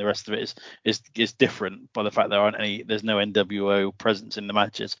NWO and the rest of it is different by the fact there's no NWO presence in the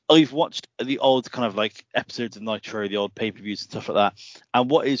matches. I've watched the old kind of like episodes of Nitro, the old pay-per-views and stuff like that, and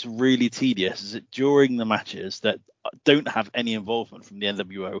what is really tedious is that during the matches that don't have any involvement from the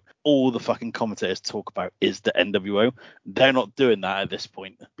NWO, all the fucking commentators talk about is the NWO. They're not doing that at this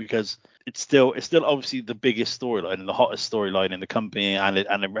point because it's still obviously the biggest storyline and the hottest storyline in the company and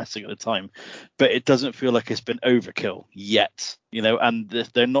in wrestling at the time, but it doesn't feel like it's been overkill yet, you know. And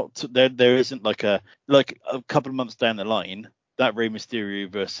there isn't like a couple of months down the line, that Rey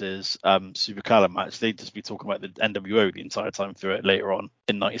Mysterio versus Super Calo match, they'd just be talking about the NWO the entire time through it later on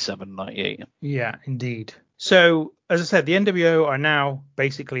in 97, 98. Yeah, indeed. So, as I said, the NWO are now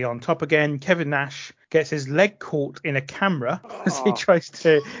basically on top again. Kevin Nash gets his leg caught in a camera as he tries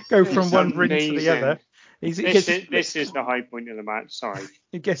to go from one ring to the other. This is the high point of the match. Sorry.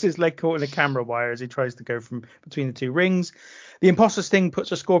 He gets his leg caught in a camera wire as he tries to go from between the two rings. The Imposter Sting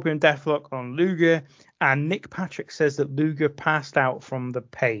puts a Scorpion Deathlock on Luger, and Nick Patrick says that Luger passed out from the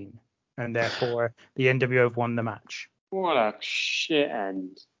pain, and therefore the NWO have won the match. What a shit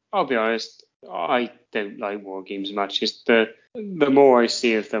end. I'll be honest, I don't like War Games matches. The more I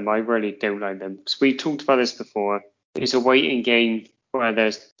see of them, I really don't like them. Because we talked about this before. It's a waiting game where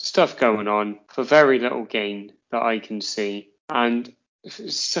there's stuff going on for very little gain that I can see. And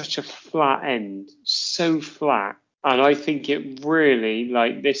it's such a flat end. So flat. And I think it really,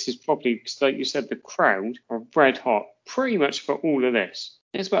 like, this is probably, like you said, the crowd are red hot pretty much for all of this.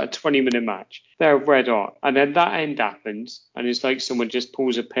 It's about a 20-minute match. They're red hot. And then that end happens, and it's like someone just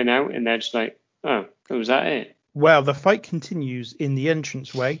pulls a pin out, and they're just like, oh, was that it? Well, the fight continues in the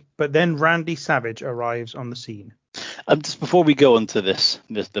entranceway, but then Randy Savage arrives on the scene. Just before we go on to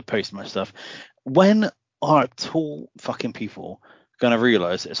the post-match stuff, when are tall fucking people going to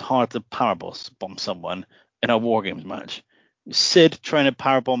realise it's hard to powerbomb someone in a War Games match? Sid trying to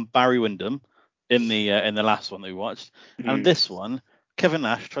powerbomb Barry Windham in the last one that we watched, and this one, Kevin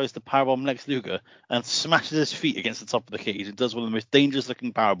Nash tries to powerbomb Lex Luger and smashes his feet against the top of the cage and does one of the most dangerous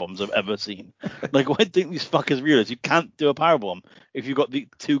looking powerbombs I've ever seen. Like, why don't these fuckers realise you can't do a powerbomb if you've got the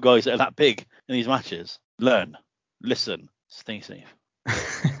two guys that are that big in these matches? Learn, listen, stay safe.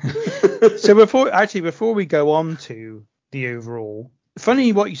 So before we go on to the overall,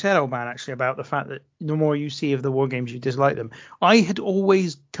 funny what you said, old man, actually, about the fact that the more you see of the War Games, you dislike them. I had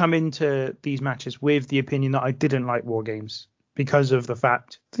always come into these matches with the opinion that I didn't like War Games because of the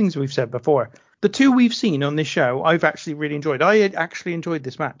fact, things we've said before. The two we've seen on this show, I've actually really enjoyed. I had actually enjoyed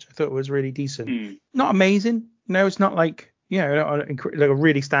this match. I thought it was really decent. Not amazing. No, it's not like, like a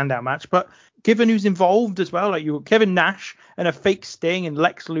really standout match. But given who's involved as well, like Kevin Nash and a fake Sting and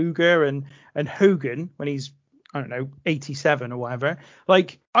Lex Luger and Hogan when he's, I don't know, 87 or whatever.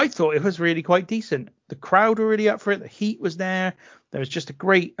 Like, I thought it was really quite decent. The crowd were really up for it. The heat was there. There was just a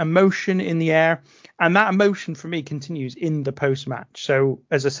great emotion in the air. And that emotion for me continues in the post-match. So,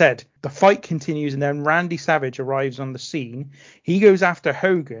 as I said, the fight continues and then Randy Savage arrives on the scene. He goes after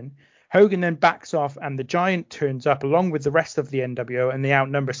Hogan. Hogan then backs off and the Giant turns up along with the rest of the NWO and they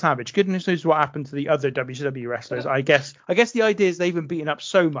outnumber Savage. Goodness knows what happened to the other WCW wrestlers. I guess the idea is they've been beaten up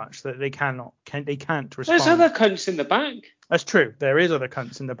so much that they can't respond. There's other cunts in the back. That's true. There is other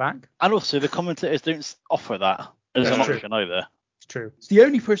cunts in the back. And also the commentators don't offer that as an option either. It's true. The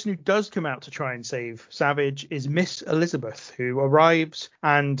only person who does come out to try and save Savage is Miss Elizabeth, who arrives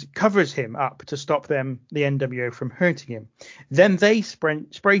and covers him up to stop the NWO from hurting him. Then they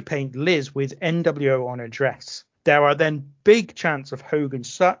spray paint Liz with NWO on her dress. There are then big chants of Hogan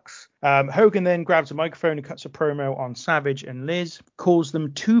sucks. Hogan then grabs a microphone and cuts a promo on Savage and Liz, calls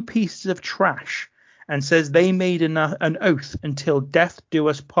them two pieces of trash, and says they made an oath until death do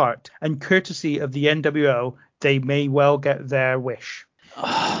us part, and courtesy of the NWO, they may well get their wish. Do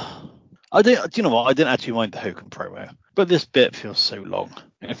you know what? I didn't actually mind the Hogan promo, but this bit feels so long.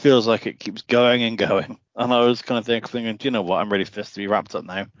 It feels like it keeps going and going. And I was kind of thinking, do you know what? I'm ready for this to be wrapped up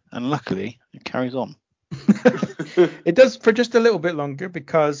now. And luckily, it carries on. It does for just a little bit longer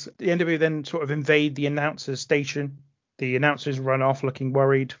because the NWO then sort of invade the announcers station. The announcers run off looking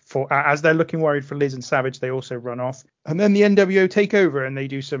worried as they're looking worried for Liz and Savage. They also run off. And then the NWO take over and they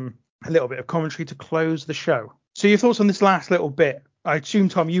do a little bit of commentary to close the show. So your thoughts on this last little bit? I assume,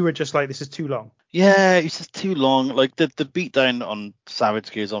 Tom, you were just like, this is too long. Yeah, it's just too long. Like the beatdown on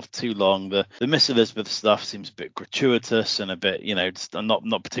Savage goes off too long. The Miss Elizabeth stuff seems a bit gratuitous and a bit, just not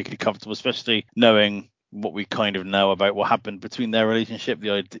particularly comfortable, especially knowing what we kind of know about what happened between their relationship.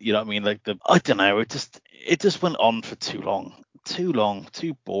 You know what I mean? Like I don't know. It just went on for too long,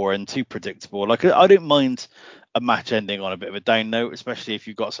 too boring, too predictable. Like I don't mind a match ending on a bit of a down note, especially if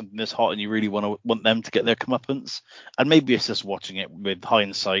you've got something this hot and you really want them to get their comeuppance. And maybe it's just watching it with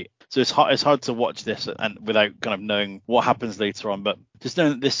hindsight. So it's hard to watch this and without kind of knowing what happens later on. But just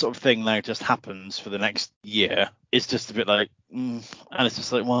knowing that this sort of thing now just happens for the next year, it's just a bit like, and it's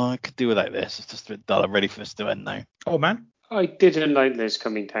just like, well, I could do without this. It's just a bit dull. I'm ready for this to end now. Oh man, I didn't like this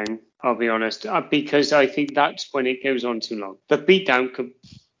coming down, I'll be honest, because I think that's when it goes on too long. The beatdown,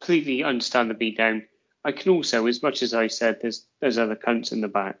 completely understand the beatdown. I can also, as much as I said, there's other cunts in the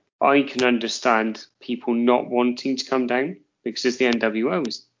back, I can understand people not wanting to come down because it's the NWO.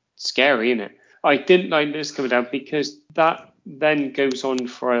 It's scary, isn't it? I didn't like this coming down because that then goes on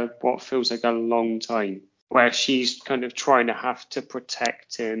for what feels like a long time, where she's kind of trying to have to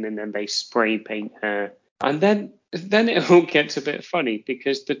protect him and then they spray paint her. And then it all gets a bit funny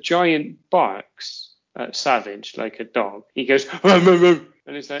because the Giant barks at Savage like a dog. He goes, and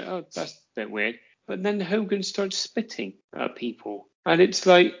it's like, oh, that's a bit weird. But then Hogan starts spitting at people. And it's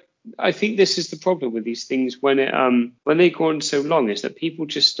like, I think this is the problem with these things when they go on so long, is that people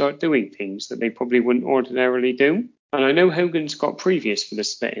just start doing things that they probably wouldn't ordinarily do. And I know Hogan's got previous for the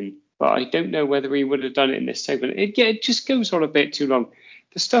spitting, but I don't know whether he would have done it in this segment. It just goes on a bit too long.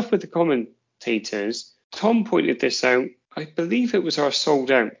 The stuff with the commentators, Tom pointed this out. I believe it was our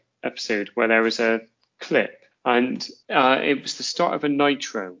Sold Out episode where there was a clip and it was the start of a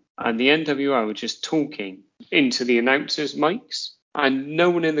Nitro and the NWO were just talking into the announcers' mics and no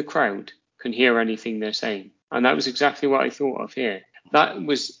one in the crowd can hear anything they're saying. And that was exactly what I thought of here. That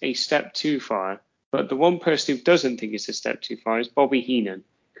was a step too far. But the one person who doesn't think it's a step too far is Bobby Heenan,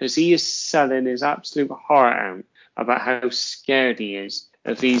 because he is selling his absolute heart out about how scared he is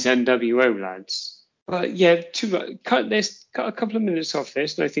of these NWO lads. But yeah, cut a couple of minutes off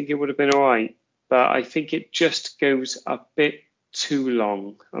this, and I think it would have been all right. But I think it just goes a bit too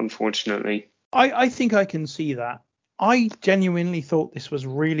long, unfortunately. I think I can see that. I genuinely thought this was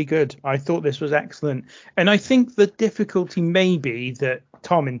really good. I thought this was excellent. And I think the difficulty maybe that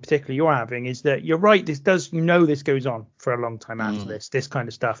Tom in particular you're having is that you're right. This goes on for a long time after this kind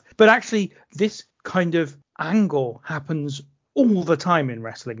of stuff. But actually this kind of angle happens all the time in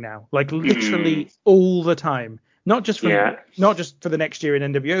wrestling now, like literally all the time. Not just for the next year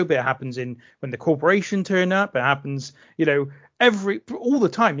in NWO, but it happens when the corporation turn up. It happens, all the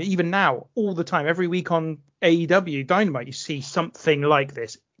time, even now, all the time, every week on AEW Dynamite, you see something like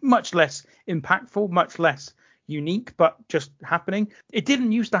this, much less impactful, much less unique, but just happening. It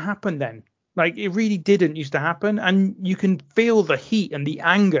didn't used to happen then. Like, it really didn't used to happen, and you can feel the heat and the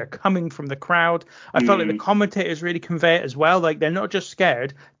anger coming from the crowd. I felt like the commentators really convey it as well. Like, they're not just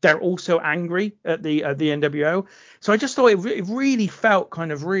scared, they're also angry at the NWO. So I just thought it really felt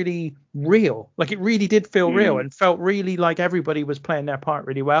kind of really real. Like, it really did feel real and felt really like everybody was playing their part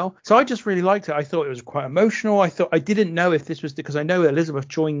really well. So I just really liked it. I thought it was quite emotional. I didn't know if this was because I know Elizabeth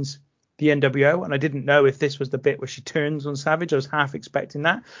joins the NWO, and I didn't know if this was the bit where she turns on Savage. I was half expecting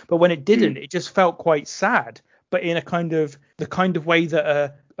that, but when it didn't, it just felt quite sad, but in a kind of the kind of way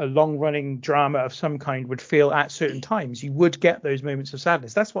that a long running drama of some kind would feel at certain times. You would get those moments of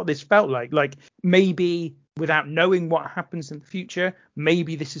sadness. That's what this felt like maybe without knowing what happens in the future,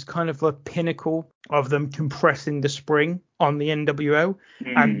 maybe this is kind of a pinnacle of them compressing the spring on the NWO.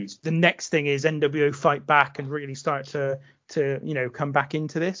 And the next thing is NWO fight back and really start to come back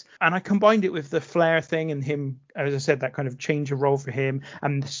into this. And I combined it with the Flair thing and him, as I said, that kind of change of role for him,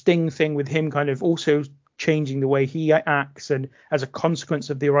 and the Sting thing with him kind of also changing the way he acts, and as a consequence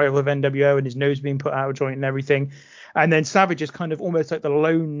of the arrival of NWO and his nose being put out of joint and everything. And then Savage is kind of almost like the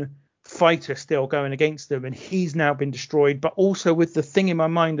lone fighter still going against them, and he's now been destroyed, but also with the thing in my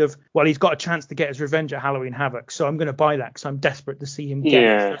mind of, well, he's got a chance to get his revenge at Halloween Havoc, so I'm going to buy that because I'm desperate to see him get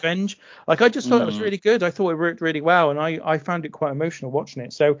his revenge. Like, I just thought it was really good. I thought it worked really well, and I found it quite emotional watching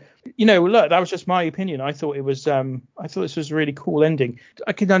it. So, look, that was just my opinion. I thought this was a really cool ending.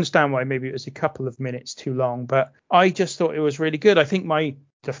 I can understand why maybe it was a couple of minutes too long, but I just thought it was really good. I think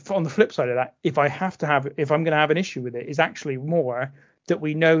on the flip side of that, if I'm going to have an issue with it, is actually more that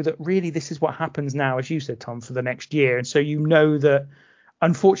we know that really this is what happens now, as you said, Tom, for the next year. And so that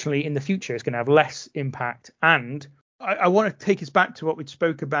unfortunately in the future it's going to have less impact. And I want to take us back to what we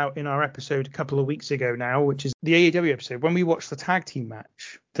spoke about in our episode a couple of weeks ago now, which is the AEW episode. When we watched the tag team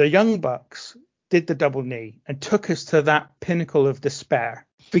match, the Young Bucks did the double knee and took us to that pinnacle of despair,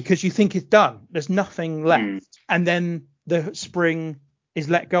 because you think it's done. There's nothing left. And then the spring is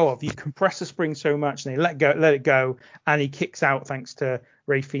let go of. You compress the spring so much and they let it go, and he kicks out thanks to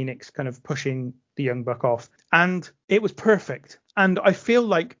Rey Fenix kind of pushing the Young Buck off. And it was perfect. And I feel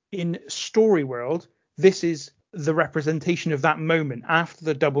like in story world, this is the representation of that moment after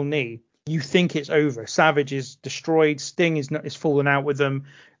the double knee. You think it's over. Savage is destroyed. Sting is fallen out with them.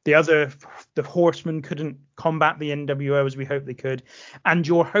 The Horsemen couldn't combat the NWO as we hoped they could. And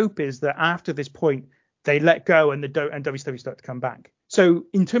your hope is that after this point, they let go and WCW start to come back. So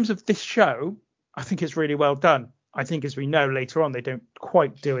in terms of this show, I think it's really well done. I think, as we know later on, they don't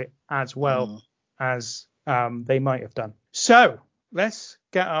quite do it as well as they might have done. So let's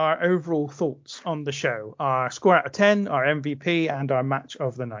get our overall thoughts on the show, our score out of 10, our MVP, and our match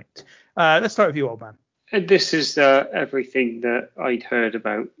of the night. Let's start with you, old man. And this is everything that I'd heard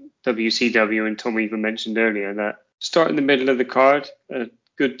about WCW, and Tom even mentioned earlier that start in the middle of the card,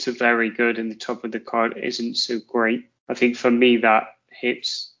 good to very good, and the top of the card isn't so great. I think for me that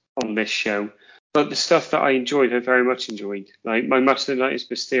hits on this show. But the stuff that I enjoyed, I very much enjoyed. Like, my match of the night is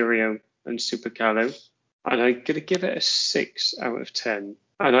Mysterio and Super Calo, and I'm going to give it a 6 out of 10.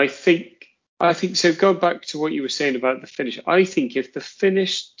 And I think so. Going back to what you were saying about the finish, I think if the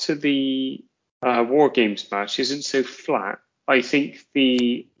finish to the War Games match isn't so flat, I think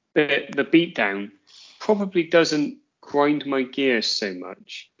the beatdown probably doesn't grind my gears so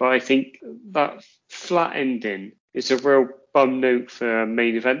much. But I think that flat ending is a real bum note for a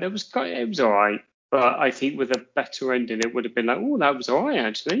main event. It was all right, but I think with a better ending, it would have been like, oh, that was all right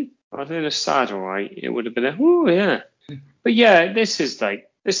actually. Rather than a sad all right, it would have been oh yeah. But yeah, this is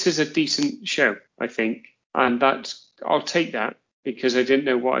a decent show, I think, and I'll take that because I didn't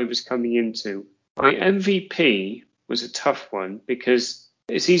know what I was coming into. My MVP was a tough one because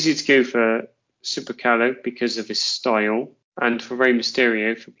it's easy to go for Super Calo because of his style, and for Rey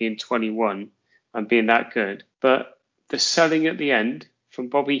Mysterio for being 21 and being that good. But the selling at the end from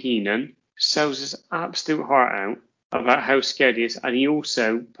Bobby Heenan sells his absolute heart out about how scared he is, and he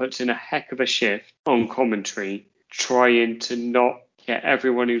also puts in a heck of a shift on commentary, trying to not get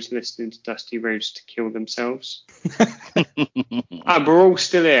everyone who's listening to Dusty Rhodes to kill themselves. And we're all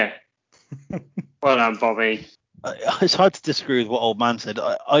still here. Well done, Bobby. It's hard to disagree with what old man said.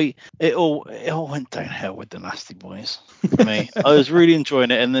 It all went downhill with the Nasty Boys for me. I was really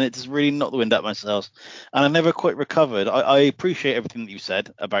enjoying it, and then it just really knocked the wind out of my sails, and I never quite recovered. I appreciate everything that you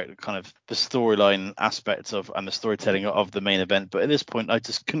said about kind of the storyline aspects of and the storytelling of the main event, but at this point I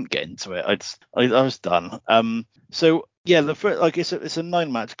just couldn't get into it. I was done. So yeah, the first, like it's a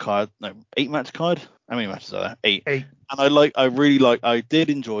 9-match card, no 8-match card. How many matches are there? 8. And I did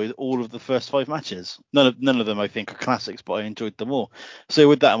enjoy all of the first 5 matches. None of them I think are classics, but I enjoyed them all. So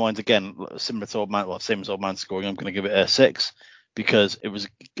with that in mind, again, similar to old man, same as old man scoring, I'm going to give it a 6. because it was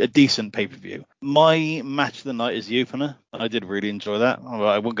a decent pay-per-view. My match of the night is the opener. I did really enjoy that.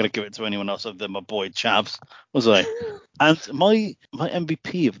 I wasn't going to give it to anyone else other than my boy Chavs, was I? And my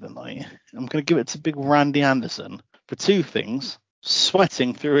MVP of the night, I'm going to give it to big Randy Anderson for two things.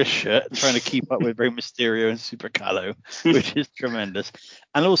 Sweating through his shirt, trying to keep up with Rey Mysterio and Super Calo, which is tremendous.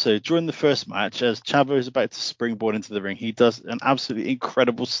 And also, during the first match, as Chavo is about to springboard into the ring, he does an absolutely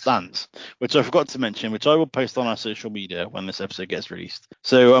incredible stance, which I forgot to mention, which I will post on our social media when this episode gets released.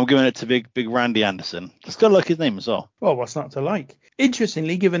 So I'm giving it to big Randy Anderson. Just gotta like his name as well. Well, what's not to like?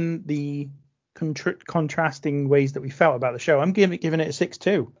 Interestingly, given the contrasting ways that we felt about the show, I'm giving it a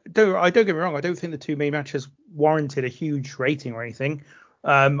 6-2. Don't get me wrong, I don't think the two main matches warranted a huge rating or anything.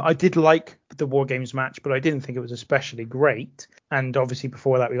 I did like the War Games match, but I didn't think it was especially great. And obviously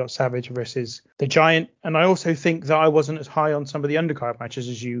before that we got Savage versus the Giant, and I also think that I wasn't as high on some of the undercard matches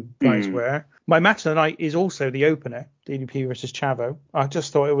as you guys were. My match of the night is also the opener, DDP versus Chavo. I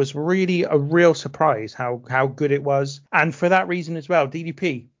just thought it was really a real surprise how good it was, and for that reason as well,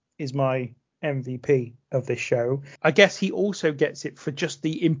 DDP is my MVP of this show. I guess he also gets it for just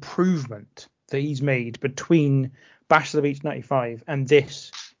the improvement that he's made between Bash of the Beach 95 and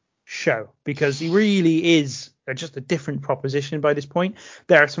this show, because he really is just a different proposition by this point.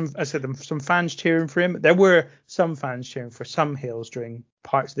 There are some fans cheering for him. There were some fans cheering for some heels during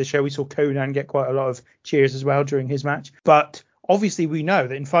parts of the show. We saw Conan get quite a lot of cheers as well during his match, but obviously we know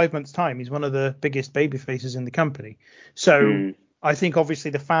that in 5 months' time he's one of the biggest baby faces in the company. So I think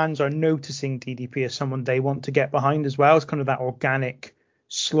obviously the fans are noticing DDP as someone they want to get behind as well. It's kind of that organic,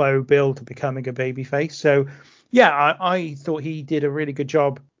 slow build to becoming a babyface. So, yeah, I thought he did a really good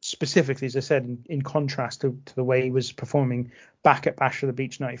job, specifically, as I said, in contrast to the way he was performing back at Bash of the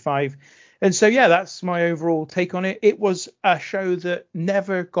Beach 95. And so, yeah, that's my overall take on it. It was a show that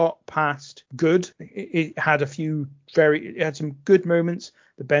never got past good. It had it had some good moments.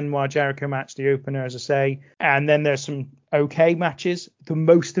 The Benoit Jericho match, the opener, as I say, and then there's some okay matches. The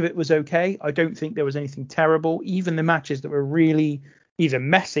most of it was okay. I don't think there was anything terrible. Even the matches that were really either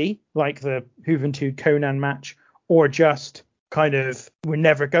messy, like the Juventud Conan match, or just kind of were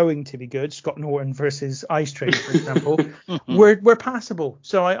never going to be good. Scott Norton versus Ice Train, for example, were passable.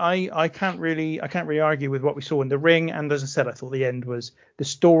 So I can't really argue with what we saw in the ring. And as I said, I thought the end was the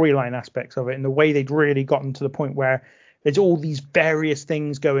storyline aspects of it and the way they'd really gotten to the point where there's all these various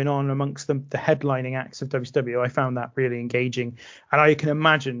things going on amongst the headlining acts of WCW. I found that really engaging. And I can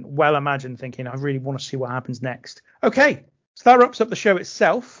imagine thinking, I really want to see what happens next. Okay, so that wraps up the show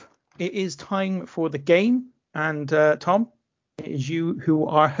itself. It is time for the game. And Tom, it is you who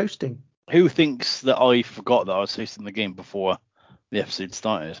are hosting. Who thinks that I forgot that I was hosting the game before the episode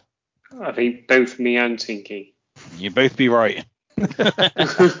started? I think both me and Tinky. You both be right.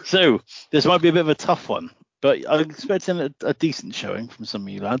 So, this might be a bit of a tough one, but I'm expecting a decent showing from some of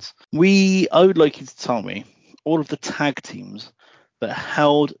you lads. I would like you to tell me all of the tag teams that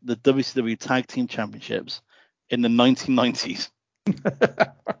held the WCW Tag Team Championships in the 1990s.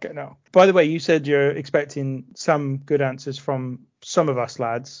 Okay, no. By the way, you said you're expecting some good answers from some of us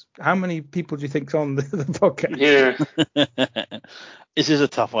lads. How many people do you think's on the podcast? Yeah. This is a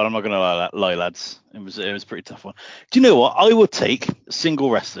tough one. I'm not going to lie, lads. It was a pretty tough one. Do you know what? I will take single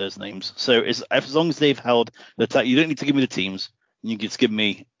wrestlers' names. So as long as they've held the tag, you don't need to give me the teams. You can just give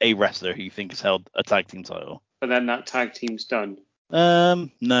me a wrestler who you think has held a tag team title. But then that tag team's done. No.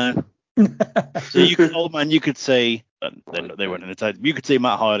 So you could say they weren't in the tag. You could say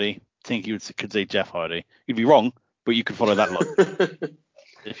Matt Hardy. Tinky could say Jeff Hardy. You'd be wrong, but you could follow that logic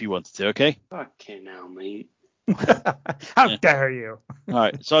if you wanted to. Okay. Fucking hell, mate. How dare you? All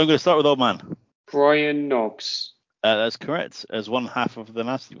right. So I'm going to start with old man. Brian Knox. That's correct. As one half of the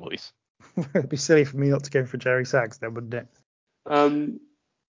Nasty Boys. It'd be silly for me not to go for Jerry Sags, then, wouldn't it?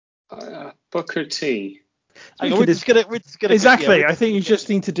 Booker T. We're just gonna exactly. I think you just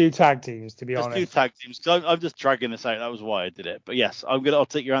need to do tag teams, to be honest. Just do tag teams. Cause I'm just dragging this out. That was why I did it. But yes, I'll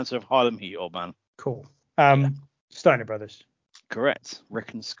take your answer of Harlem Heat, old man. Cool. Steiner Brothers. Correct.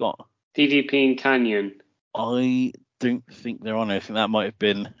 Rick and Scott. DDP and Canyon. I don't think they're on it. I think that might have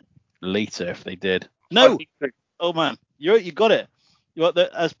been later if they did. No. Oh man, you got it. You got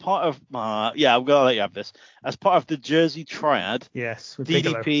that as part of. I'm gonna let you have this. As part of the Jersey Triad. Yes. With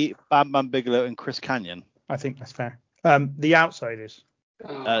DDP, Bigelow. Bam Bam Bigelow, and Chris Canyon. I think that's fair. The Outsiders.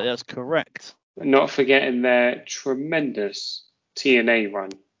 That's correct. Not forgetting their tremendous TNA run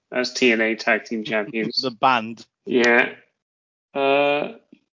as TNA Tag Team Champions. The band. Yeah.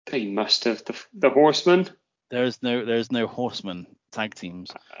 They must have the Horsemen. There's no Horseman tag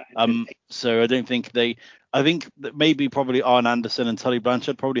teams. So I don't think I think that maybe probably Arn Anderson and Tully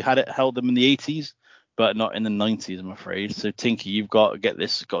Blanchard probably held them in the 80s, but not in the 90s, I'm afraid. So Tinky, you've got to get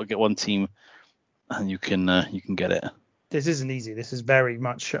this. Got to get one team, and you can get it. This isn't easy. This is very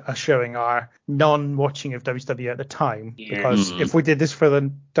much showing our non-watching of WCW at the time. Yeah. Because if we did this for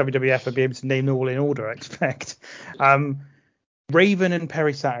the WWF, I'd be able to name them all in order, I expect. Raven and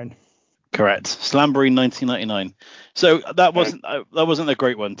Perry Saturn. Correct. Slamboree 1999. So that wasn't a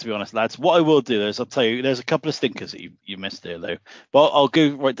great one, to be honest, lads. What I will do is I'll tell you, there's a couple of stinkers that you missed there, though. But I'll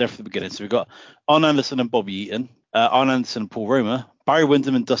go right there from the beginning. So we've got Arn Anderson and Bobby Eaton, Arn Anderson and Paul Roma, Barry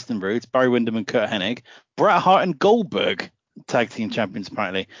Windham and Dustin Rhodes, Barry Windham and Kurt Hennig, Bret Hart and Goldberg, tag team champions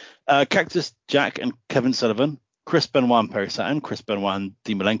apparently, Cactus Jack and Kevin Sullivan, Chris Benoit and Perry Saturn, Chris Benoit and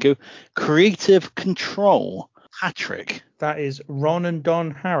Dean Malenko, Creative Control, Patrick. That is Ron and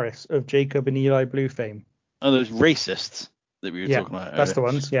Don Harris of Jacob and Eli Blue fame. Oh, those racists that we were talking about. That's the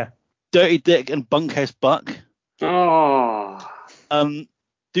ones, yeah. Dirty Dick and Bunkhouse Buck. Oh.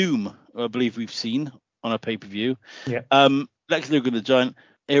 Doom, I believe we've seen on a pay-per-view. Yeah. Lex Luger the Giant.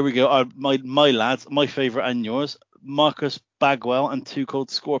 Here we go. My lads, my favourite and yours. Marcus Bagwell and Too Cold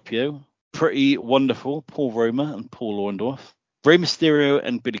Scorpio. Pretty Wonderful, Paul Roma and Paul Orndorff. Rey Mysterio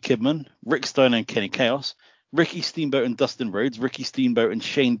and Billy Kidman. Rick Steiner and Kenny Chaos. Ricky Steamboat and Dustin Rhodes. Ricky Steamboat and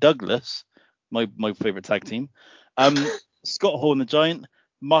Shane Douglas. My favourite tag team. Scott Hall and the Giant.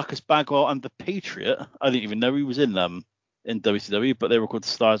 Marcus Bagwell and the Patriot. I didn't even know he was in WCW, but they were called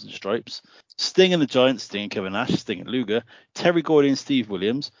Stars and Stripes. Sting and the Giant, Sting and Kevin Nash, Sting and Luger, Terry Gordy and Steve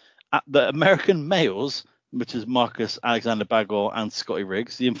Williams. At the American Males, which is Marcus Alexander Bagwell and Scotty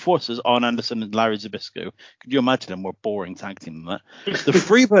Riggs. The Enforcers, Arn Anderson and Larry Zbyszko. Could you imagine a more boring tag team than that? The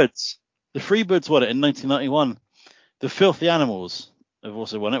Freebirds. The Freebirds won it in 1991. The Filthy Animals have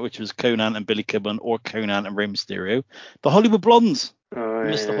also won it, which was Conan and Billy Kidman, or Conan and Rey Mysterio. The Hollywood Blondes.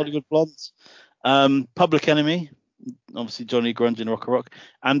 Mr. Hollywood Blondes. Public Enemy. Obviously Johnny Grunge and Rock,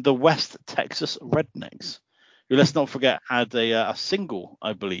 and the West Texas Rednecks, who, let's not forget, had a single,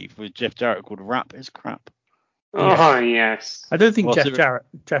 I believe, with Jeff Jarrett called Rap is Crap. Oh, yes. I don't think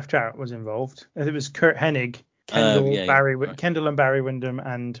Jeff Jarrett was involved. It was Kurt Hennig, Kendall and Barry Windham,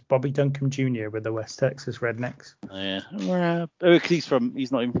 and Bobby Duncombe Jr. with the West Texas Rednecks.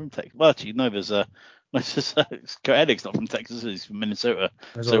 He's not even from Texas. Well, actually, no, Kurt Hennig's not from Texas. He's from Minnesota.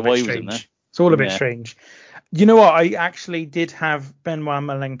 So why he was in there? It's all a bit strange. You know what? I actually did have Benoit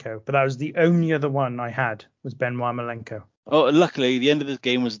Malenko, but that was the only other one I had was Benoit Malenko. Oh, luckily, the end of this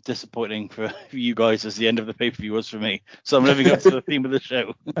game was disappointing for you guys as the end of the pay-per-view was for me. So I'm living up to the theme of the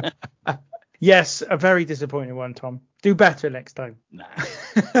show. Yes, a very disappointing one, Tom. Do better next time. Nah.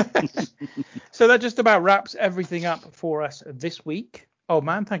 So that just about wraps everything up for us this week. Oh,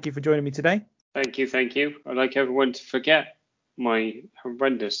 man, thank you for joining me today. Thank you. I'd like everyone to forget my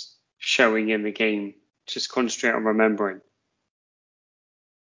horrendous showing in the game. Just concentrate on remembering.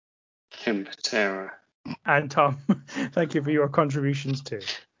 Kim Patera. And Tom, thank you for your contributions too.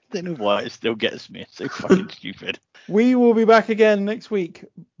 I don't know why it still gets me. It's so fucking stupid. We will be back again next week,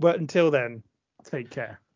 but until then, take care.